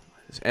me.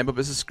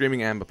 This is screaming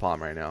Ambipom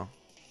right now.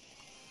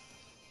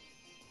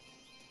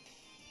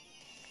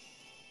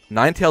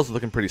 Ninetales is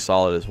looking pretty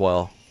solid as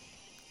well.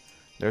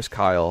 There's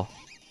Kyle.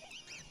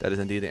 That is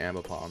indeed the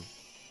Ambipom.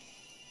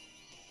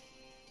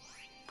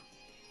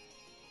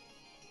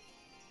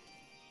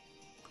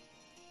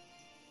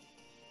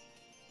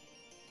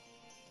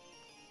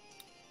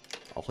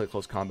 I'll play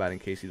close combat in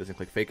case he doesn't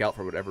click fake out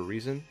for whatever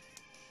reason.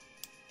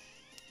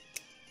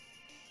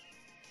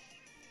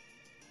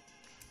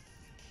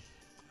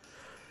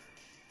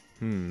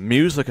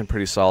 Mew's looking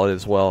pretty solid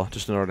as well,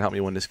 just in order to help me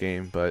win this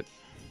game, but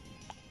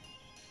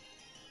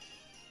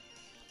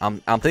I'm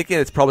thinking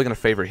it's probably going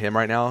to favor him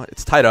right now.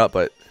 It's tied up,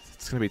 but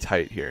it's going to be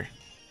tight here.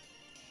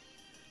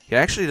 He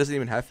actually doesn't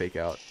even have fake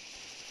out.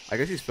 I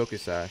guess he's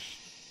Focus Sash.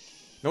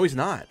 No, he's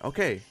not.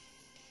 Okay.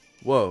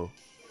 Whoa.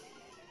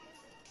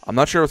 I'm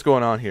not sure what's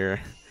going on here.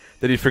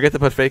 Did he forget to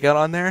put fake out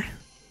on there?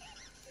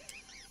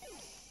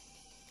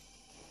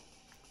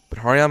 But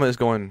Hariyama is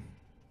going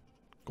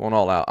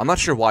all out. I'm not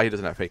sure why he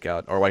doesn't have fake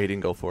out or why he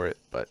didn't go for it,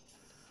 but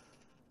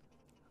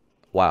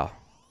wow.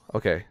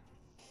 Okay.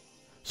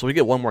 So we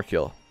get one more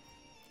kill.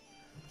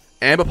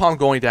 Ambipom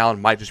going down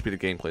might just be the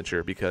game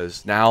clincher,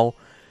 because now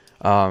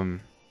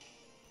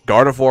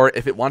Gardevoir,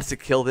 if it wants to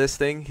kill this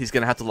thing, he's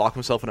going to have to lock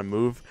himself in a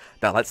move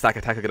that lets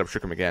Stakateka get up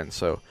Trick Room again.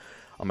 So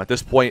at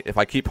this point, if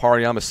I keep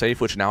Hariyama safe,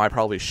 which now I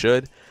probably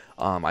should,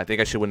 I think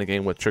I should win the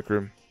game with Trick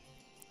Room.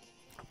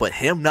 But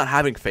him not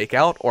having fake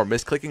out or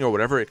misclicking or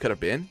whatever it could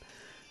have been,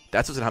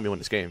 that's what's going to help me win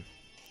this game.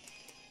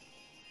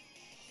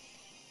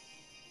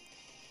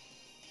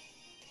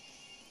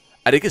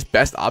 I think his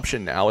best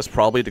option now is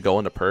probably to go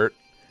into Pert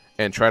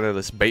and try to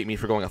just bait me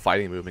for going a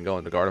fighting move and go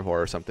into Gardevoir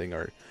or something.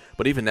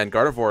 But even then,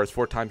 Gardevoir is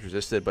 4 times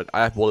resisted, but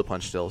I have Bullet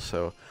Punch still,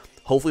 so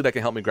hopefully that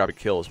can help me grab a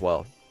kill as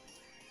well.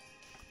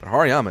 But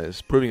Hariyama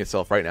is proving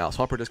itself right now.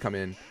 Swampert does come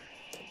in.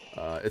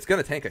 It's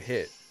going to tank a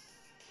hit,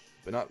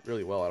 but not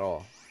really well at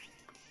all.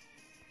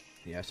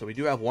 Yeah, so we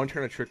do have 1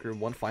 turn of Trick Room,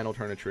 1 final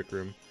turn of Trick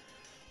Room.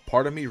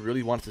 Part of me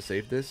really wants to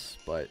save this,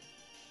 but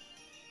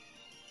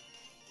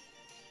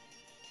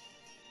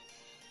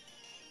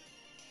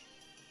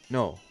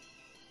no.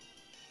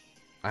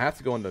 I have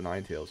to go into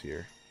Ninetales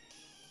here.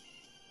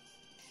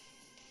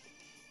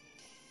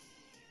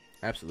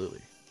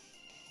 Absolutely.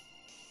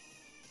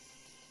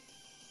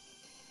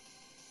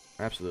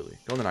 Absolutely.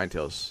 Go into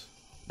Ninetales.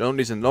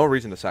 No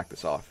reason to sack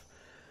this off.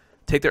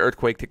 Take the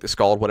Earthquake, take the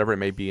Scald, whatever it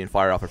may be, and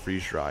fire off a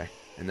Freeze Dry.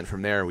 And then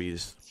from there, we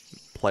just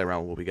play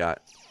around with what we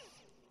got.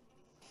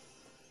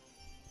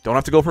 Don't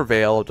have to go for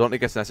Veil. Don't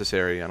think it's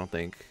necessary, I don't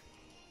think.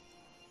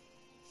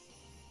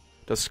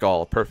 Does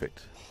Scald.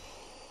 Perfect.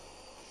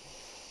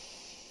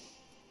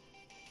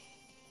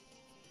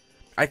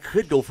 I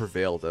could go for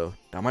Veil, though.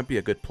 That might be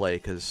a good play,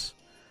 because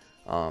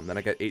then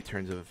I get 8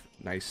 turns of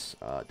nice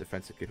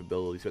defensive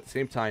capabilities. But at the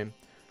same time,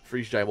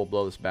 Freeze Dry will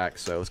blow this back,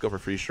 so let's go for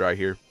Freeze Dry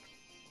here.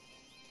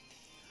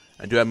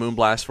 I do have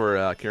Moonblast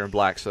for Kieran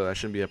Black, so that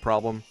shouldn't be a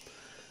problem.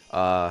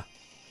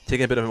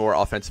 Taking a bit of a more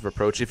offensive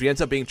approach. If he ends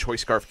up being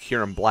Choice Scarf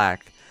Kieran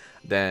Black,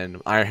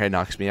 then Iron Head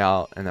knocks me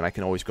out, and then I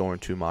can always go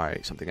into my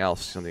something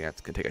else, something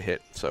that can take a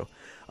hit. So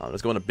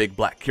let's go into Big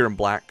Black Kieran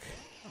Black.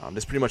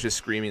 This pretty much is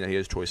screaming that he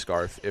has Choice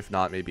Scarf. If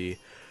not, maybe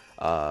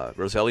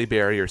Roselli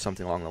Berry or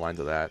something along the lines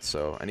of that.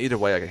 So, and either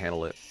way, I can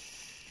handle it.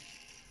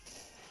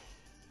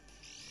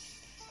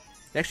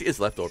 He actually is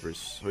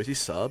leftovers. So is he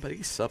sub? I think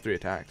he's sub 3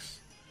 attacks.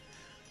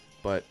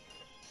 But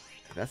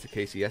if that's the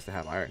case, he has to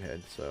have Iron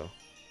Head. So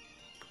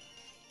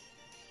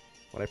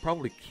what I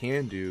probably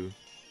can do,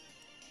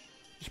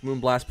 just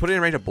Moonblast, put it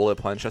in range of Bullet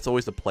Punch. That's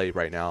always the play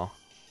right now.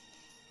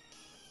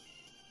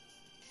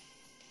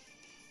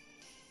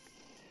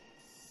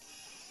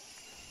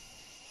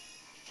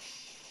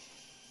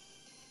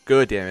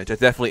 Good damage.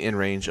 That's definitely in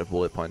range of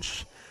Bullet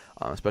Punch.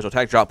 Special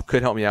attack drop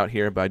could help me out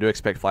here, but I do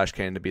expect Flash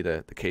Cannon to be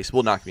the case.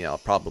 Will knock me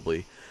out,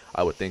 probably.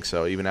 I would think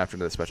so, even after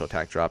the special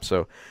attack drop.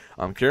 So,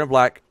 Kieran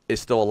Black is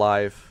still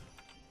alive.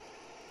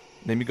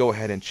 Let me go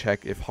ahead and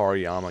check if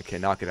Hariyama can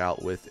knock it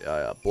out with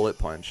Bullet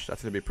Punch.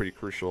 That's going to be pretty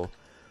crucial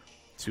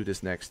to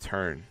this next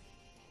turn.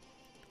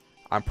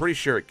 I'm pretty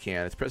sure it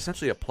can. It's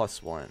essentially a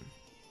 +1.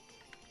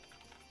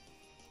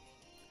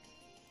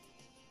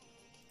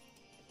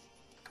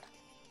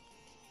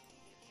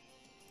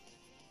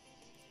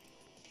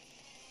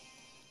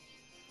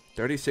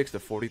 $36 to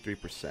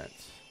 43%.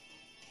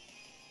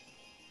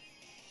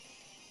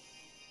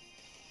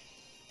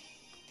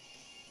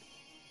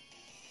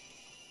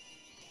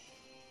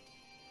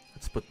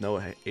 Let's put no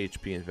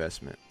HP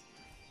investment.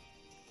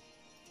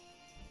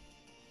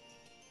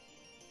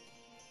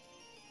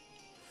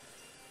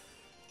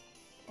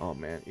 Oh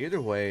man,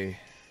 either way.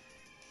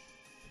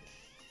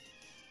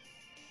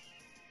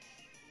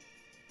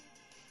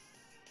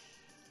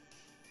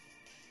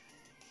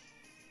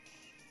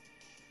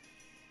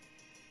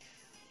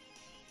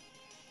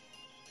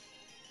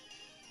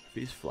 If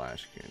he's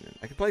Flash Cannon,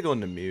 I could probably go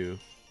into Mew.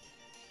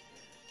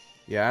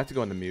 Yeah, I have to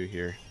go into Mew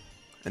here.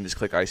 And just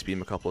click Ice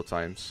Beam a couple of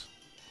times.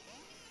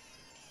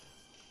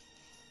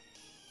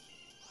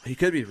 He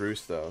could be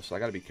Roost though, so I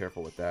gotta be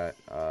careful with that.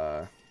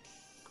 Oh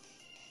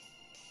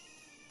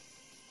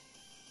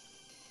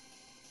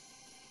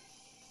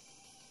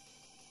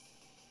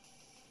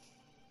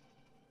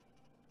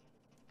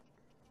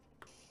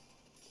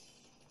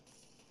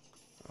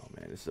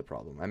man, this is a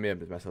problem. I may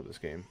have messed up this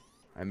game.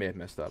 I may have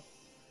messed up.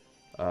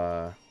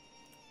 I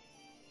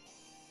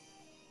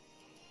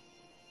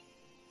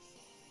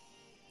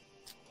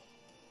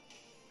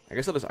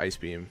guess I'll just Ice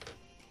Beam.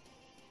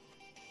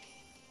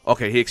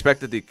 Okay, he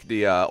expected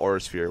the Aura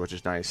Sphere, which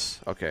is nice.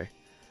 Okay.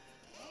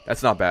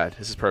 That's not bad.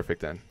 This is perfect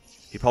then.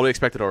 He probably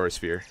expected Aura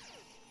Sphere.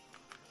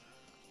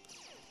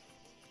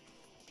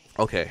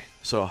 Okay,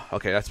 so,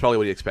 okay, that's probably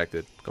what he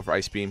expected. Go for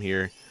Ice Beam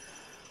here.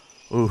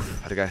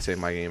 Oof, I gotta save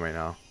my game right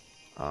now.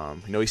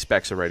 You know he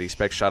specs already.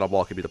 Specs Shadow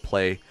Ball could be the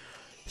play.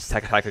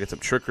 Attack I get some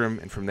Trick Room,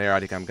 and from there I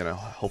think I'm gonna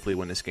hopefully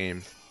win this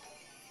game.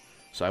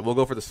 So I will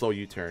go for the slow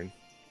U-turn.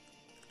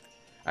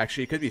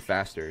 Actually, it could be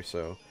faster,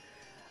 so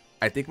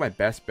I think my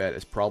best bet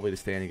is probably to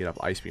stay in and get up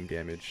Ice Beam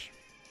damage.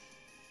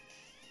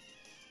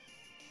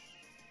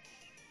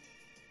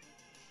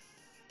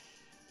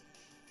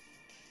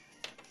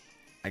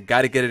 I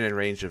gotta get it in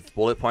range of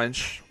Bullet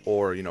Punch,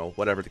 or, you know,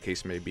 whatever the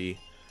case may be.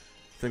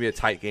 It's gonna be a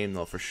tight game,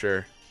 though, for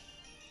sure.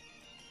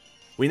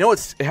 We know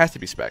it has to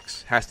be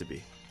Specs. Has to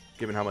be,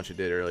 given how much it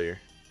did earlier.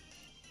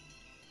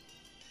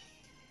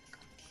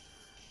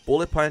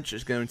 Bullet Punch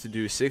is going to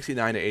do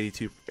 69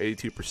 to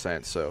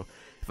 82%. So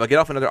if I get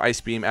off another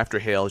Ice Beam after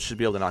Hail, it should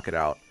be able to knock it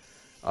out.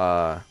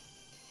 But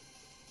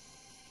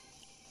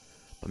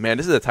man,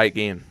 this is a tight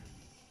game.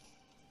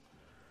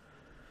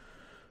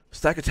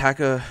 Stack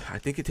Attacker, I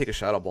think he'd take a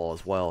Shadow Ball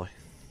as well,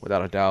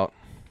 without a doubt.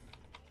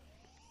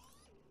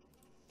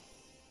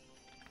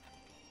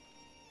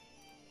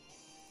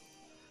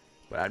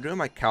 But I'm doing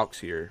my calcs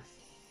here.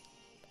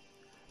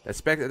 That's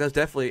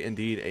definitely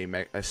indeed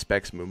a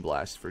Specs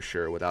Moonblast for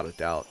sure, without a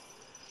doubt.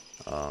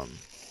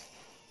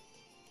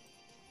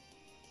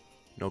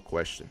 No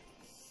question.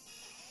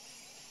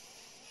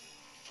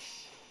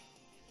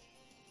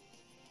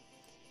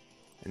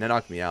 And that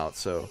knocked me out.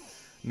 So,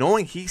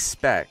 knowing he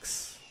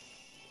Specs,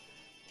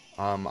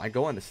 I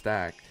go on the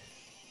stack.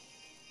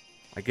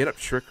 I get up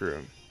Trick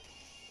Room.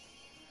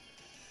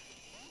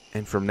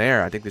 And from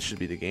there, I think this should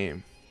be the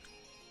game.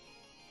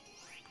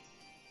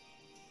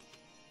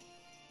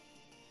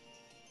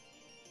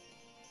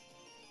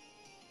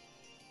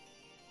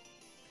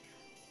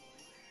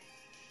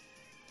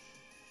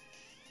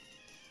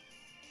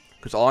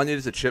 Because all I need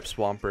is a Chip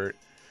Swampert.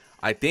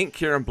 I think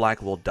Kieran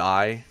Black will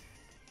die.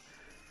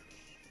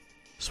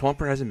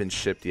 Swampert hasn't been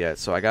shipped yet,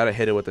 so I gotta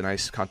hit it with a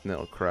nice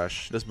Continental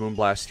Crush. This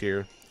Moonblast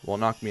here will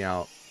knock me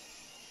out.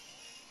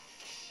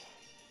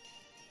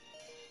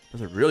 Does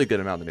a really good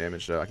amount of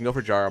damage, though. I can go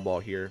for Gyro Ball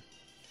here.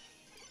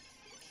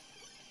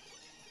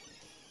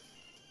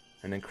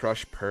 And then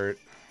Crush Pert.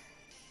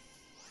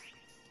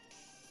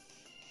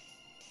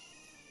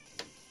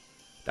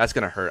 That's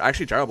gonna hurt.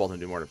 Actually, Gyro Ball's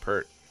gonna do more than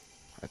Pert,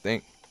 I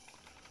think.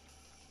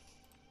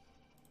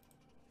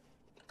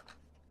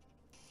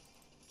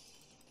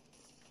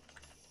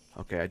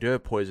 Okay, I do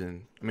have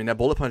Poison. I mean, that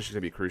Bullet Punch is going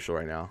to be crucial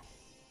right now.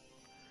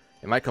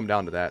 It might come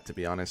down to that, to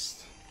be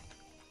honest.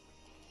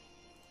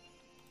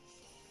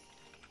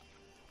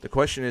 The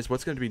question is,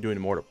 what's going to be doing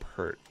more to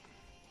Pert?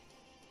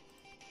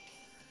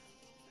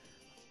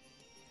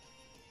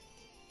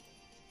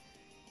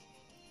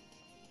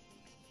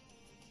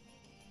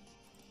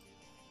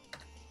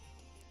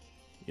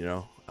 You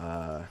know,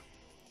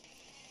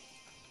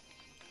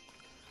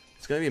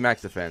 it's gonna be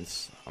max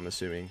defense. I'm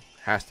assuming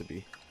has to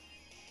be.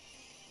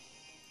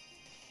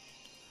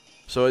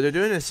 So they're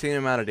doing the same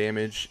amount of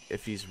damage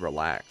if he's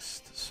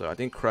relaxed. So I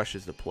think Crush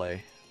is the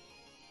play,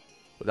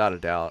 without a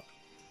doubt.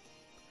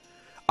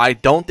 I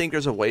don't think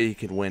there's a way he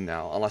can win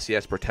now, unless he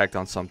has Protect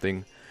on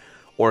something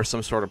or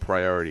some sort of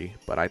priority.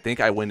 But I think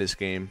I win this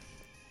game.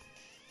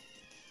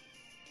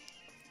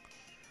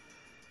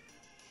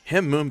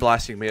 Him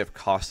Moonblasting may have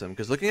cost him,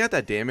 because looking at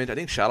that damage, I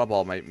think Shadow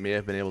Ball may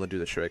have been able to do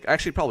the trick.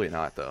 Actually, probably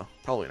not, though.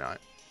 Probably not.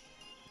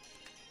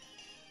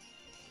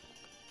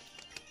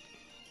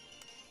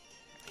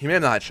 He may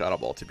have not had Shadow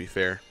Ball, to be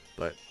fair,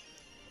 but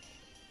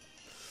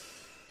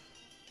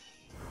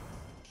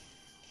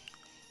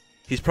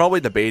he's probably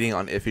debating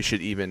on if he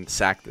should even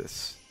sack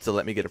this to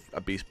let me get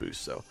a Beast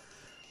Boost. So,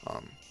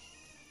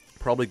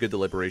 probably good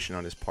deliberation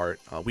on his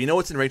part. We know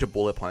it's in range of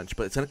Bullet Punch,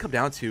 but it's going to come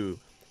down to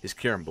his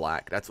Kieran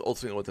Black. That's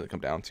ultimately what's going to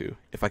come down to.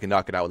 If I can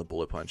knock it out with a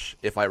Bullet Punch,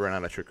 if I run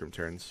out of Trick Room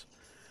turns.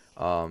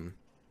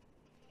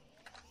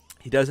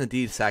 He does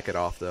indeed sack it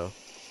off, though.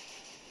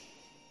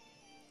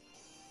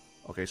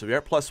 Okay, so we are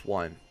at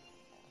 +1.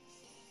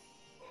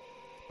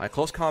 My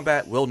close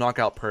combat will knock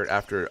out Pert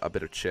after a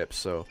bit of chips,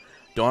 so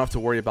don't have to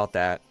worry about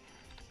that.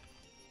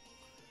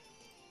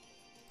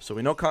 So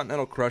we know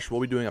Continental Crush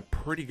will be doing a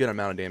pretty good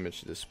amount of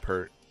damage to this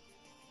Pert.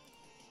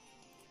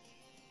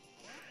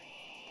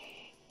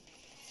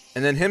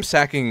 And then him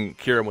sacking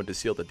Kieran would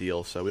seal the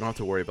deal, so we don't have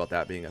to worry about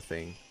that being a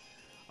thing.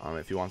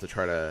 If he wants to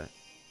try to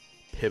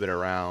pivot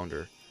around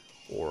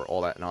or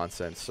all that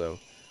nonsense. So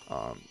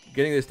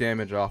getting this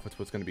damage off is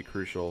what's going to be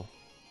crucial.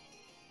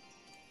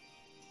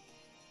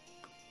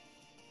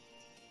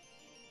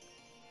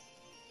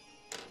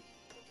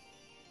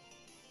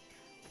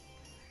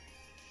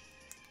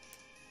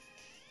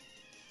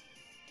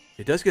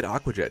 It does get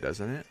Aqua Jet,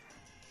 doesn't it?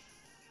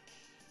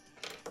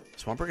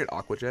 Swampert get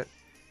Aqua Jet?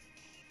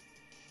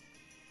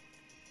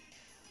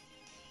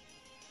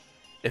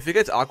 If it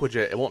gets Aqua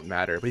Jet, it won't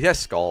matter. But he has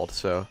Scald,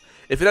 so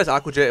if it has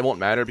Aqua Jet, it won't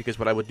matter, because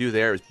what I would do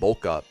there is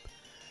bulk up,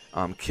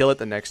 kill it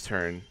the next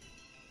turn,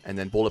 and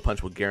then Bullet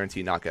Punch will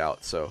guarantee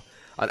knockout. So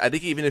I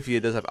think even if he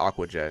does have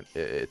Aqua Jet,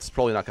 it's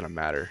probably not going to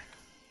matter.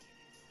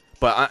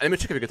 But I'm going to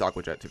check if it gets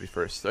Aqua Jet to be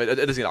first. It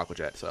doesn't get Aqua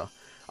Jet, so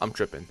I'm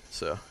tripping.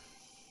 So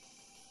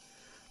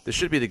this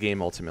should be the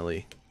game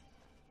ultimately.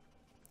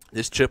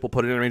 This chip will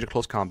put it in range of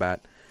close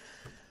combat.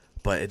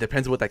 But it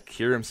depends on what that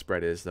Kyurem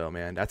spread is, though,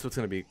 man. That's what's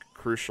going to be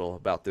crucial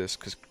about this,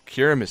 because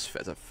Kyurem is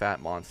a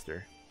fat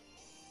monster.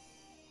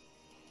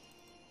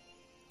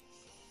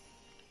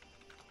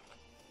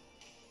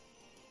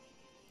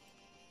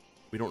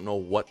 We don't know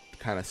what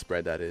kind of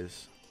spread that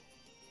is.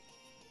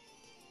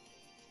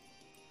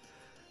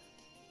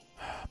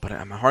 But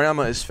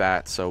Hariyama is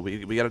fat, so we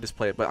got to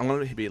display it. But I'm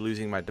going to be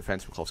losing my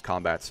defense from close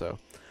combat, so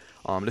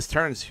this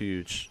turn is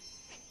huge.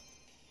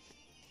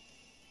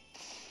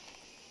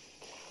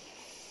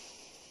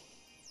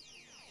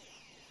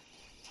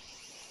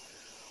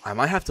 I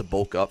might have to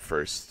bulk up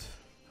first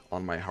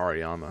on my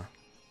Hariyama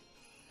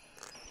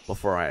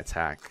before I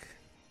attack.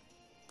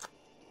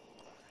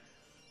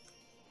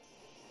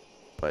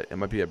 But it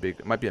might be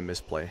a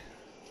misplay.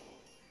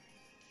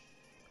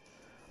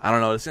 I don't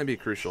know, it's gonna be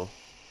crucial.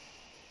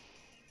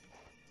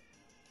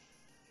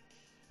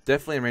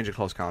 Definitely in range of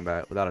close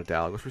combat, without a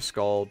doubt. Go for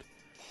Scald.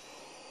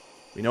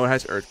 We know it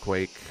has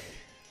Earthquake.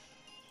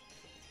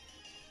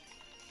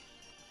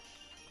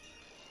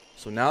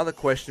 So now the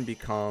question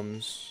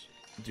becomes,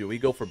 do we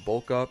go for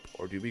bulk up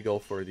or do we go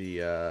for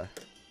the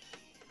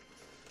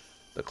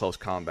close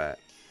combat?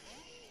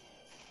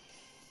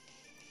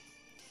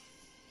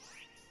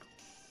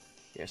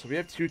 Yeah, so we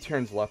have 2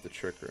 turns left of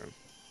Trick Room.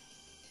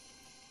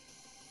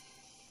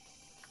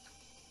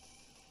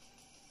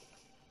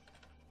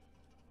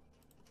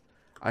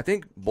 I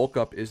think bulk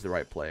up is the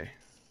right play.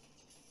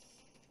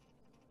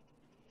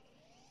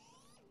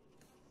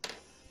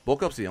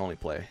 Bulk up's the only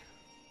play.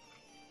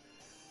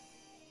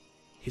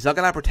 He's not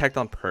gonna have Protect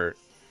on Pert.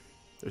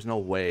 There's no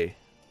way.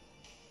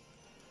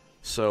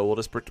 So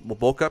we'll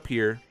bulk up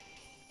here,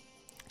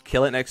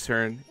 kill it next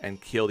turn,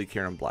 and kill the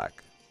Kieran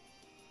Black.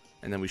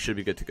 And then we should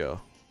be good to go.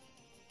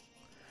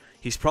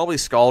 He's probably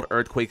Scald,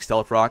 Earthquake,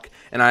 Stealth Rock,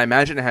 and I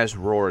imagine it has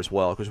Roar as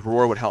well, because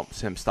Roar would help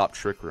him stop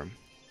Trick Room.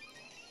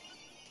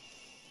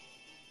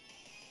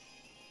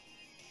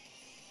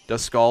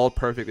 Does Scald,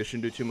 perfect. It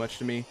shouldn't do too much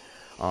to me.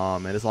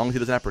 And as long as he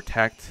doesn't have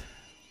Protect,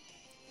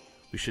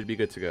 we should be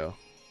good to go.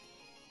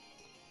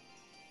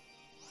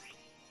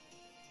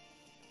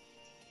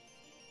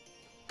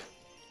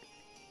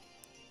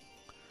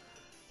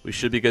 We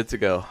should be good to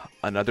go.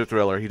 Another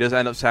Thriller. He does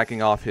end up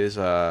sacking off his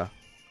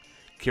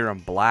Kieran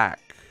Black.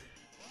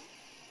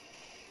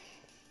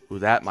 Ooh,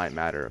 that might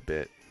matter a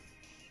bit.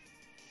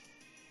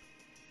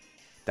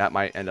 That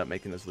might end up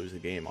making us lose the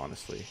game,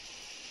 honestly.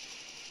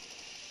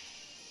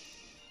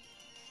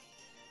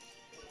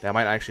 That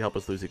might actually help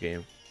us lose the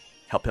game.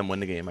 Help him win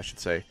the game, I should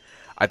say.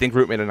 I think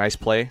Rewt made a nice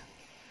play.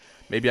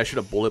 Maybe I should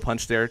have Bullet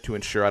Punched there to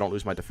ensure I don't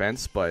lose my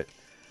defense, but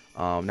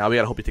now we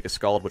gotta hope we take a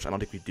Scald, which I don't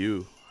think we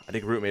do. I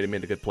think Rewt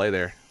made a good play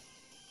there.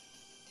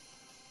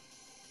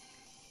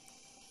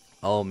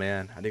 Oh,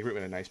 man. I think Rewt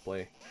made a nice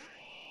play.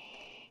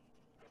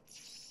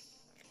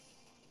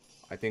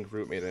 I think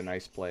Rewt made a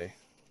nice play.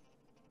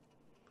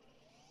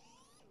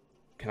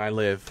 Can I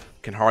live?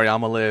 Can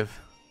Hariyama live?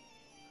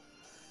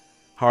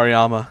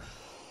 Hariyama,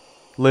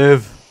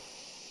 live.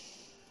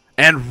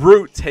 And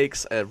Rewt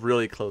takes a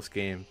really close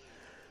game.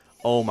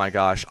 Oh my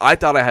gosh. I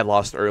thought I had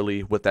lost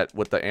early with the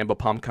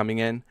Ambipom coming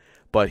in,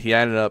 but he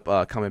ended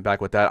up coming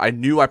back with that. I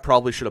knew I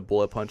probably should have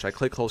bullet punched. I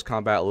clicked close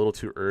combat a little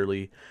too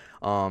early.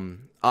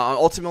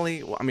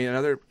 Ultimately, I mean,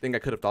 another thing I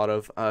could have thought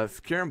of,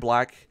 if Kieran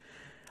Black,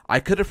 I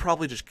could have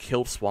probably just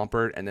killed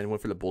Swampert and then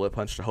went for the bullet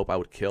punch to hope I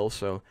would kill.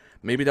 So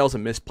maybe that was a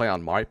misplay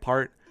on my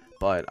part,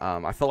 but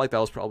I felt like that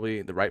was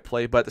probably the right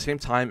play. But at the same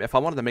time, if I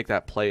wanted to make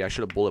that play, I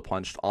should have bullet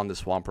punched on the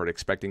Swampert,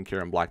 expecting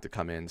Kieran Black to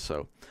come in.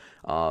 So,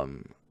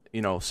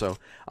 you know,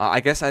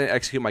 I guess I didn't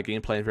execute my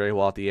game plan very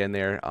well at the end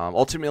there.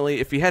 Ultimately,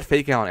 if he had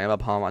Fake Out on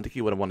Ambipom, I think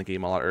he would have won the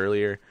game a lot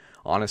earlier,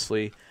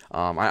 honestly.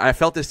 I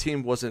felt this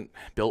team wasn't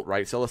built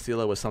right.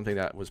 Celesteela was something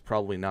that was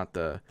probably not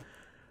the,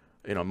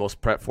 you know,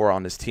 most prep for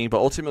on this team. But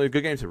ultimately,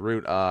 good game to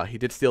Rewt. He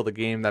did steal the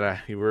game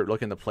that we were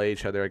looking to play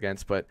each other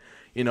against. But,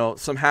 you know,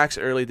 some hacks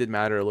early did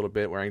matter a little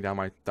bit, wearing down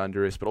my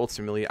Thundurus. But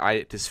ultimately,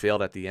 I just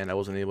failed at the end. I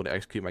wasn't able to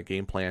execute my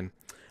game plan.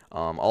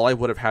 All I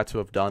would have had to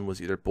have done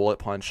was either bullet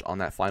punch on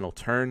that final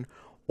turn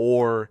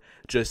or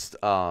just,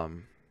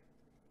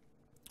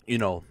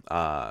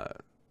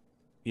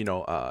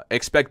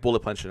 expect bullet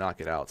punch to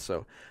knock it out.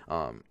 So,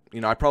 you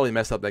know, I probably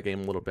messed up that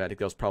game a little bit. I think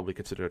that was probably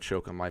considered a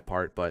choke on my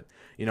part. But,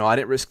 you know, I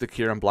didn't risk the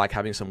Kieran Black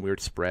having some weird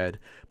spread.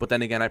 But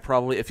then again,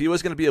 if he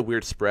was going to be a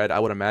weird spread, I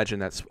would imagine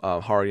that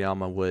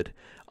Hariyama would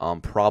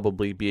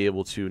probably be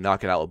able to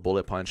knock it out with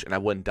bullet punch, and I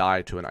wouldn't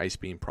die to an ice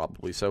beam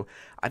probably. So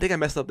I think I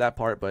messed up that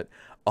part, but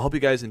I hope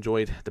you guys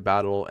enjoyed the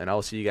battle, and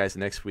I'll see you guys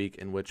next week,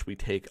 in which we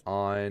take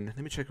on, let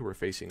me check who we're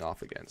facing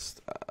off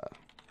against.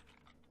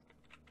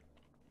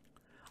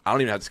 I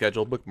don't even have the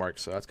schedule bookmarked,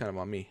 so that's kind of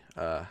on me.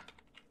 I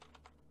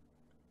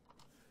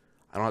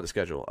don't have the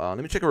schedule. Let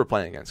me check who we're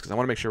playing against, because I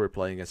want to make sure we're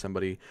playing against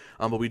somebody.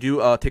 But we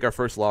do take our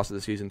first loss of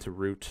the season to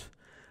Rewt.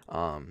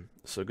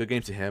 So good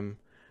game to him.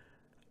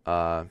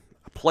 I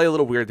play a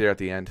little weird there at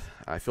the end.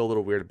 I feel a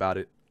little weird about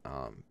it.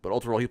 But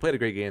overall, he played a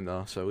great game,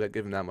 though, so we got to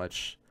give him that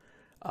much.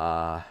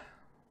 It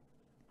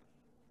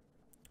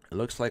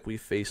looks like we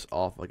face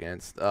off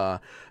against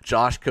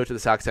Josh, coach of the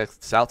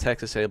South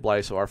Texas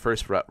Sableyes, so our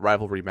first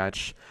rivalry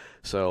match.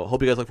 So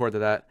hope you guys look forward to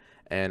that,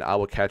 and I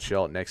will catch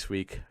y'all next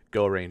week.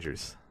 Go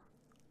Rangers.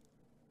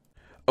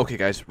 Okay,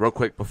 guys, real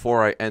quick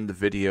before I end the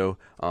video,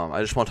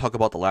 I just want to talk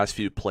about the last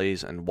few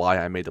plays and why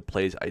I made the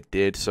plays I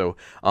did. So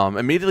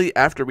immediately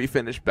after we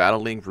finished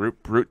battling,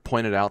 Rewt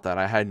pointed out that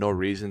I had no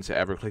reason to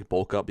ever click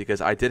bulk up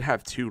because I did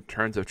have 2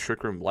 turns of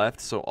Trick Room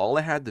left. So all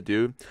I had to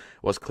do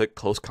was click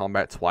close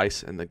combat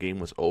twice and the game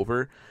was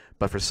over.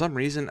 But for some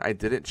reason, I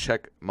didn't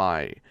check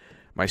my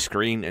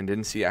screen and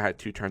didn't see I had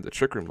 2 turns of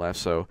Trick Room left.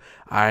 So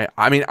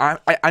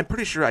I'm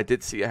pretty sure I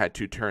did see I had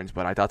 2 turns,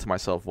 but I thought to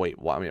myself, wait,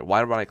 why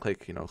would I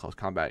click, close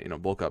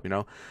combat, bulk up,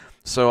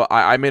 So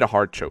I made a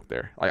hard choke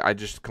there. I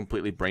just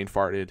completely brain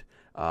farted.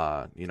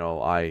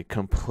 I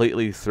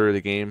completely threw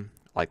the game.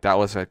 Like, that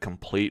was a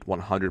complete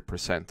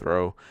 100%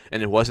 throw,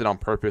 and it wasn't on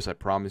purpose, I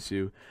promise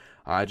you.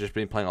 I just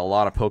been playing a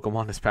lot of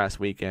Pokemon this past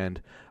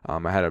weekend.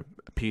 I had a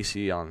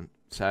PC on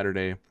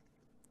Saturday,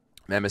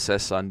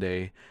 MSS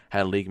Sunday,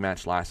 had a league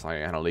match last night,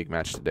 and a league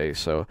match today.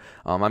 So,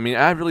 I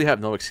really have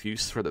no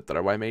excuse for the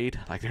throw I made.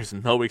 Like, there's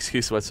no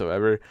excuse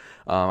whatsoever.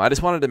 I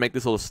just wanted to make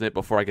this little snip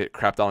before I get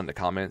crapped on in the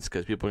comments,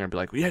 because people are going to be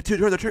like, we had 2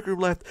 turns of Trick Room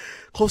left,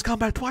 close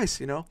combat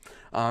twice,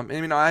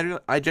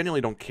 I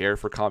genuinely don't care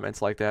for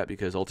comments like that,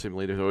 because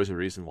ultimately there's always a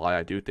reason why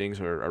I do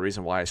things, or a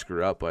reason why I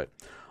screw up, but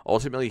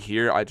ultimately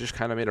here, I just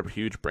kind of made a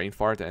huge brain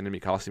fart that ended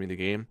up costing me the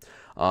game.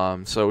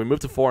 So we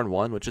moved to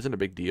 4-1, which isn't a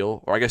big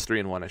deal, or I guess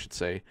 3-1, I should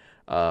say.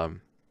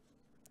 I'm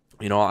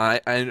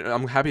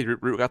happy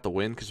Rewt got the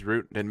win, because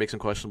Rewt did make some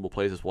questionable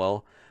plays as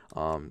well.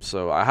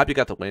 So I'm happy he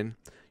got the win.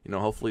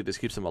 Hopefully this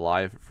keeps him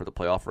alive for the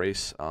playoff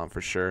race,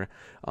 for sure.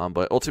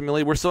 But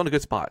ultimately, we're still in a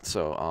good spot.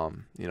 So,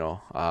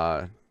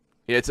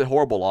 yeah, it's a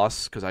horrible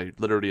loss, because I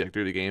literally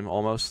threw the game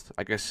almost,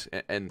 I guess,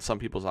 in some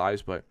people's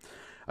eyes, but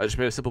I just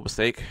made a simple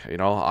mistake.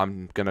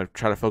 I'm going to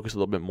try to focus a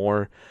little bit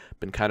more.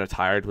 Been kind of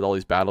tired with all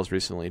these battles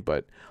recently,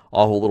 but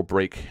I'll have a little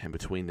break in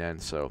between then.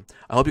 So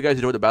I hope you guys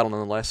enjoyed the battle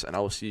nonetheless, and I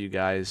will see you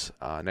guys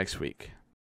next week.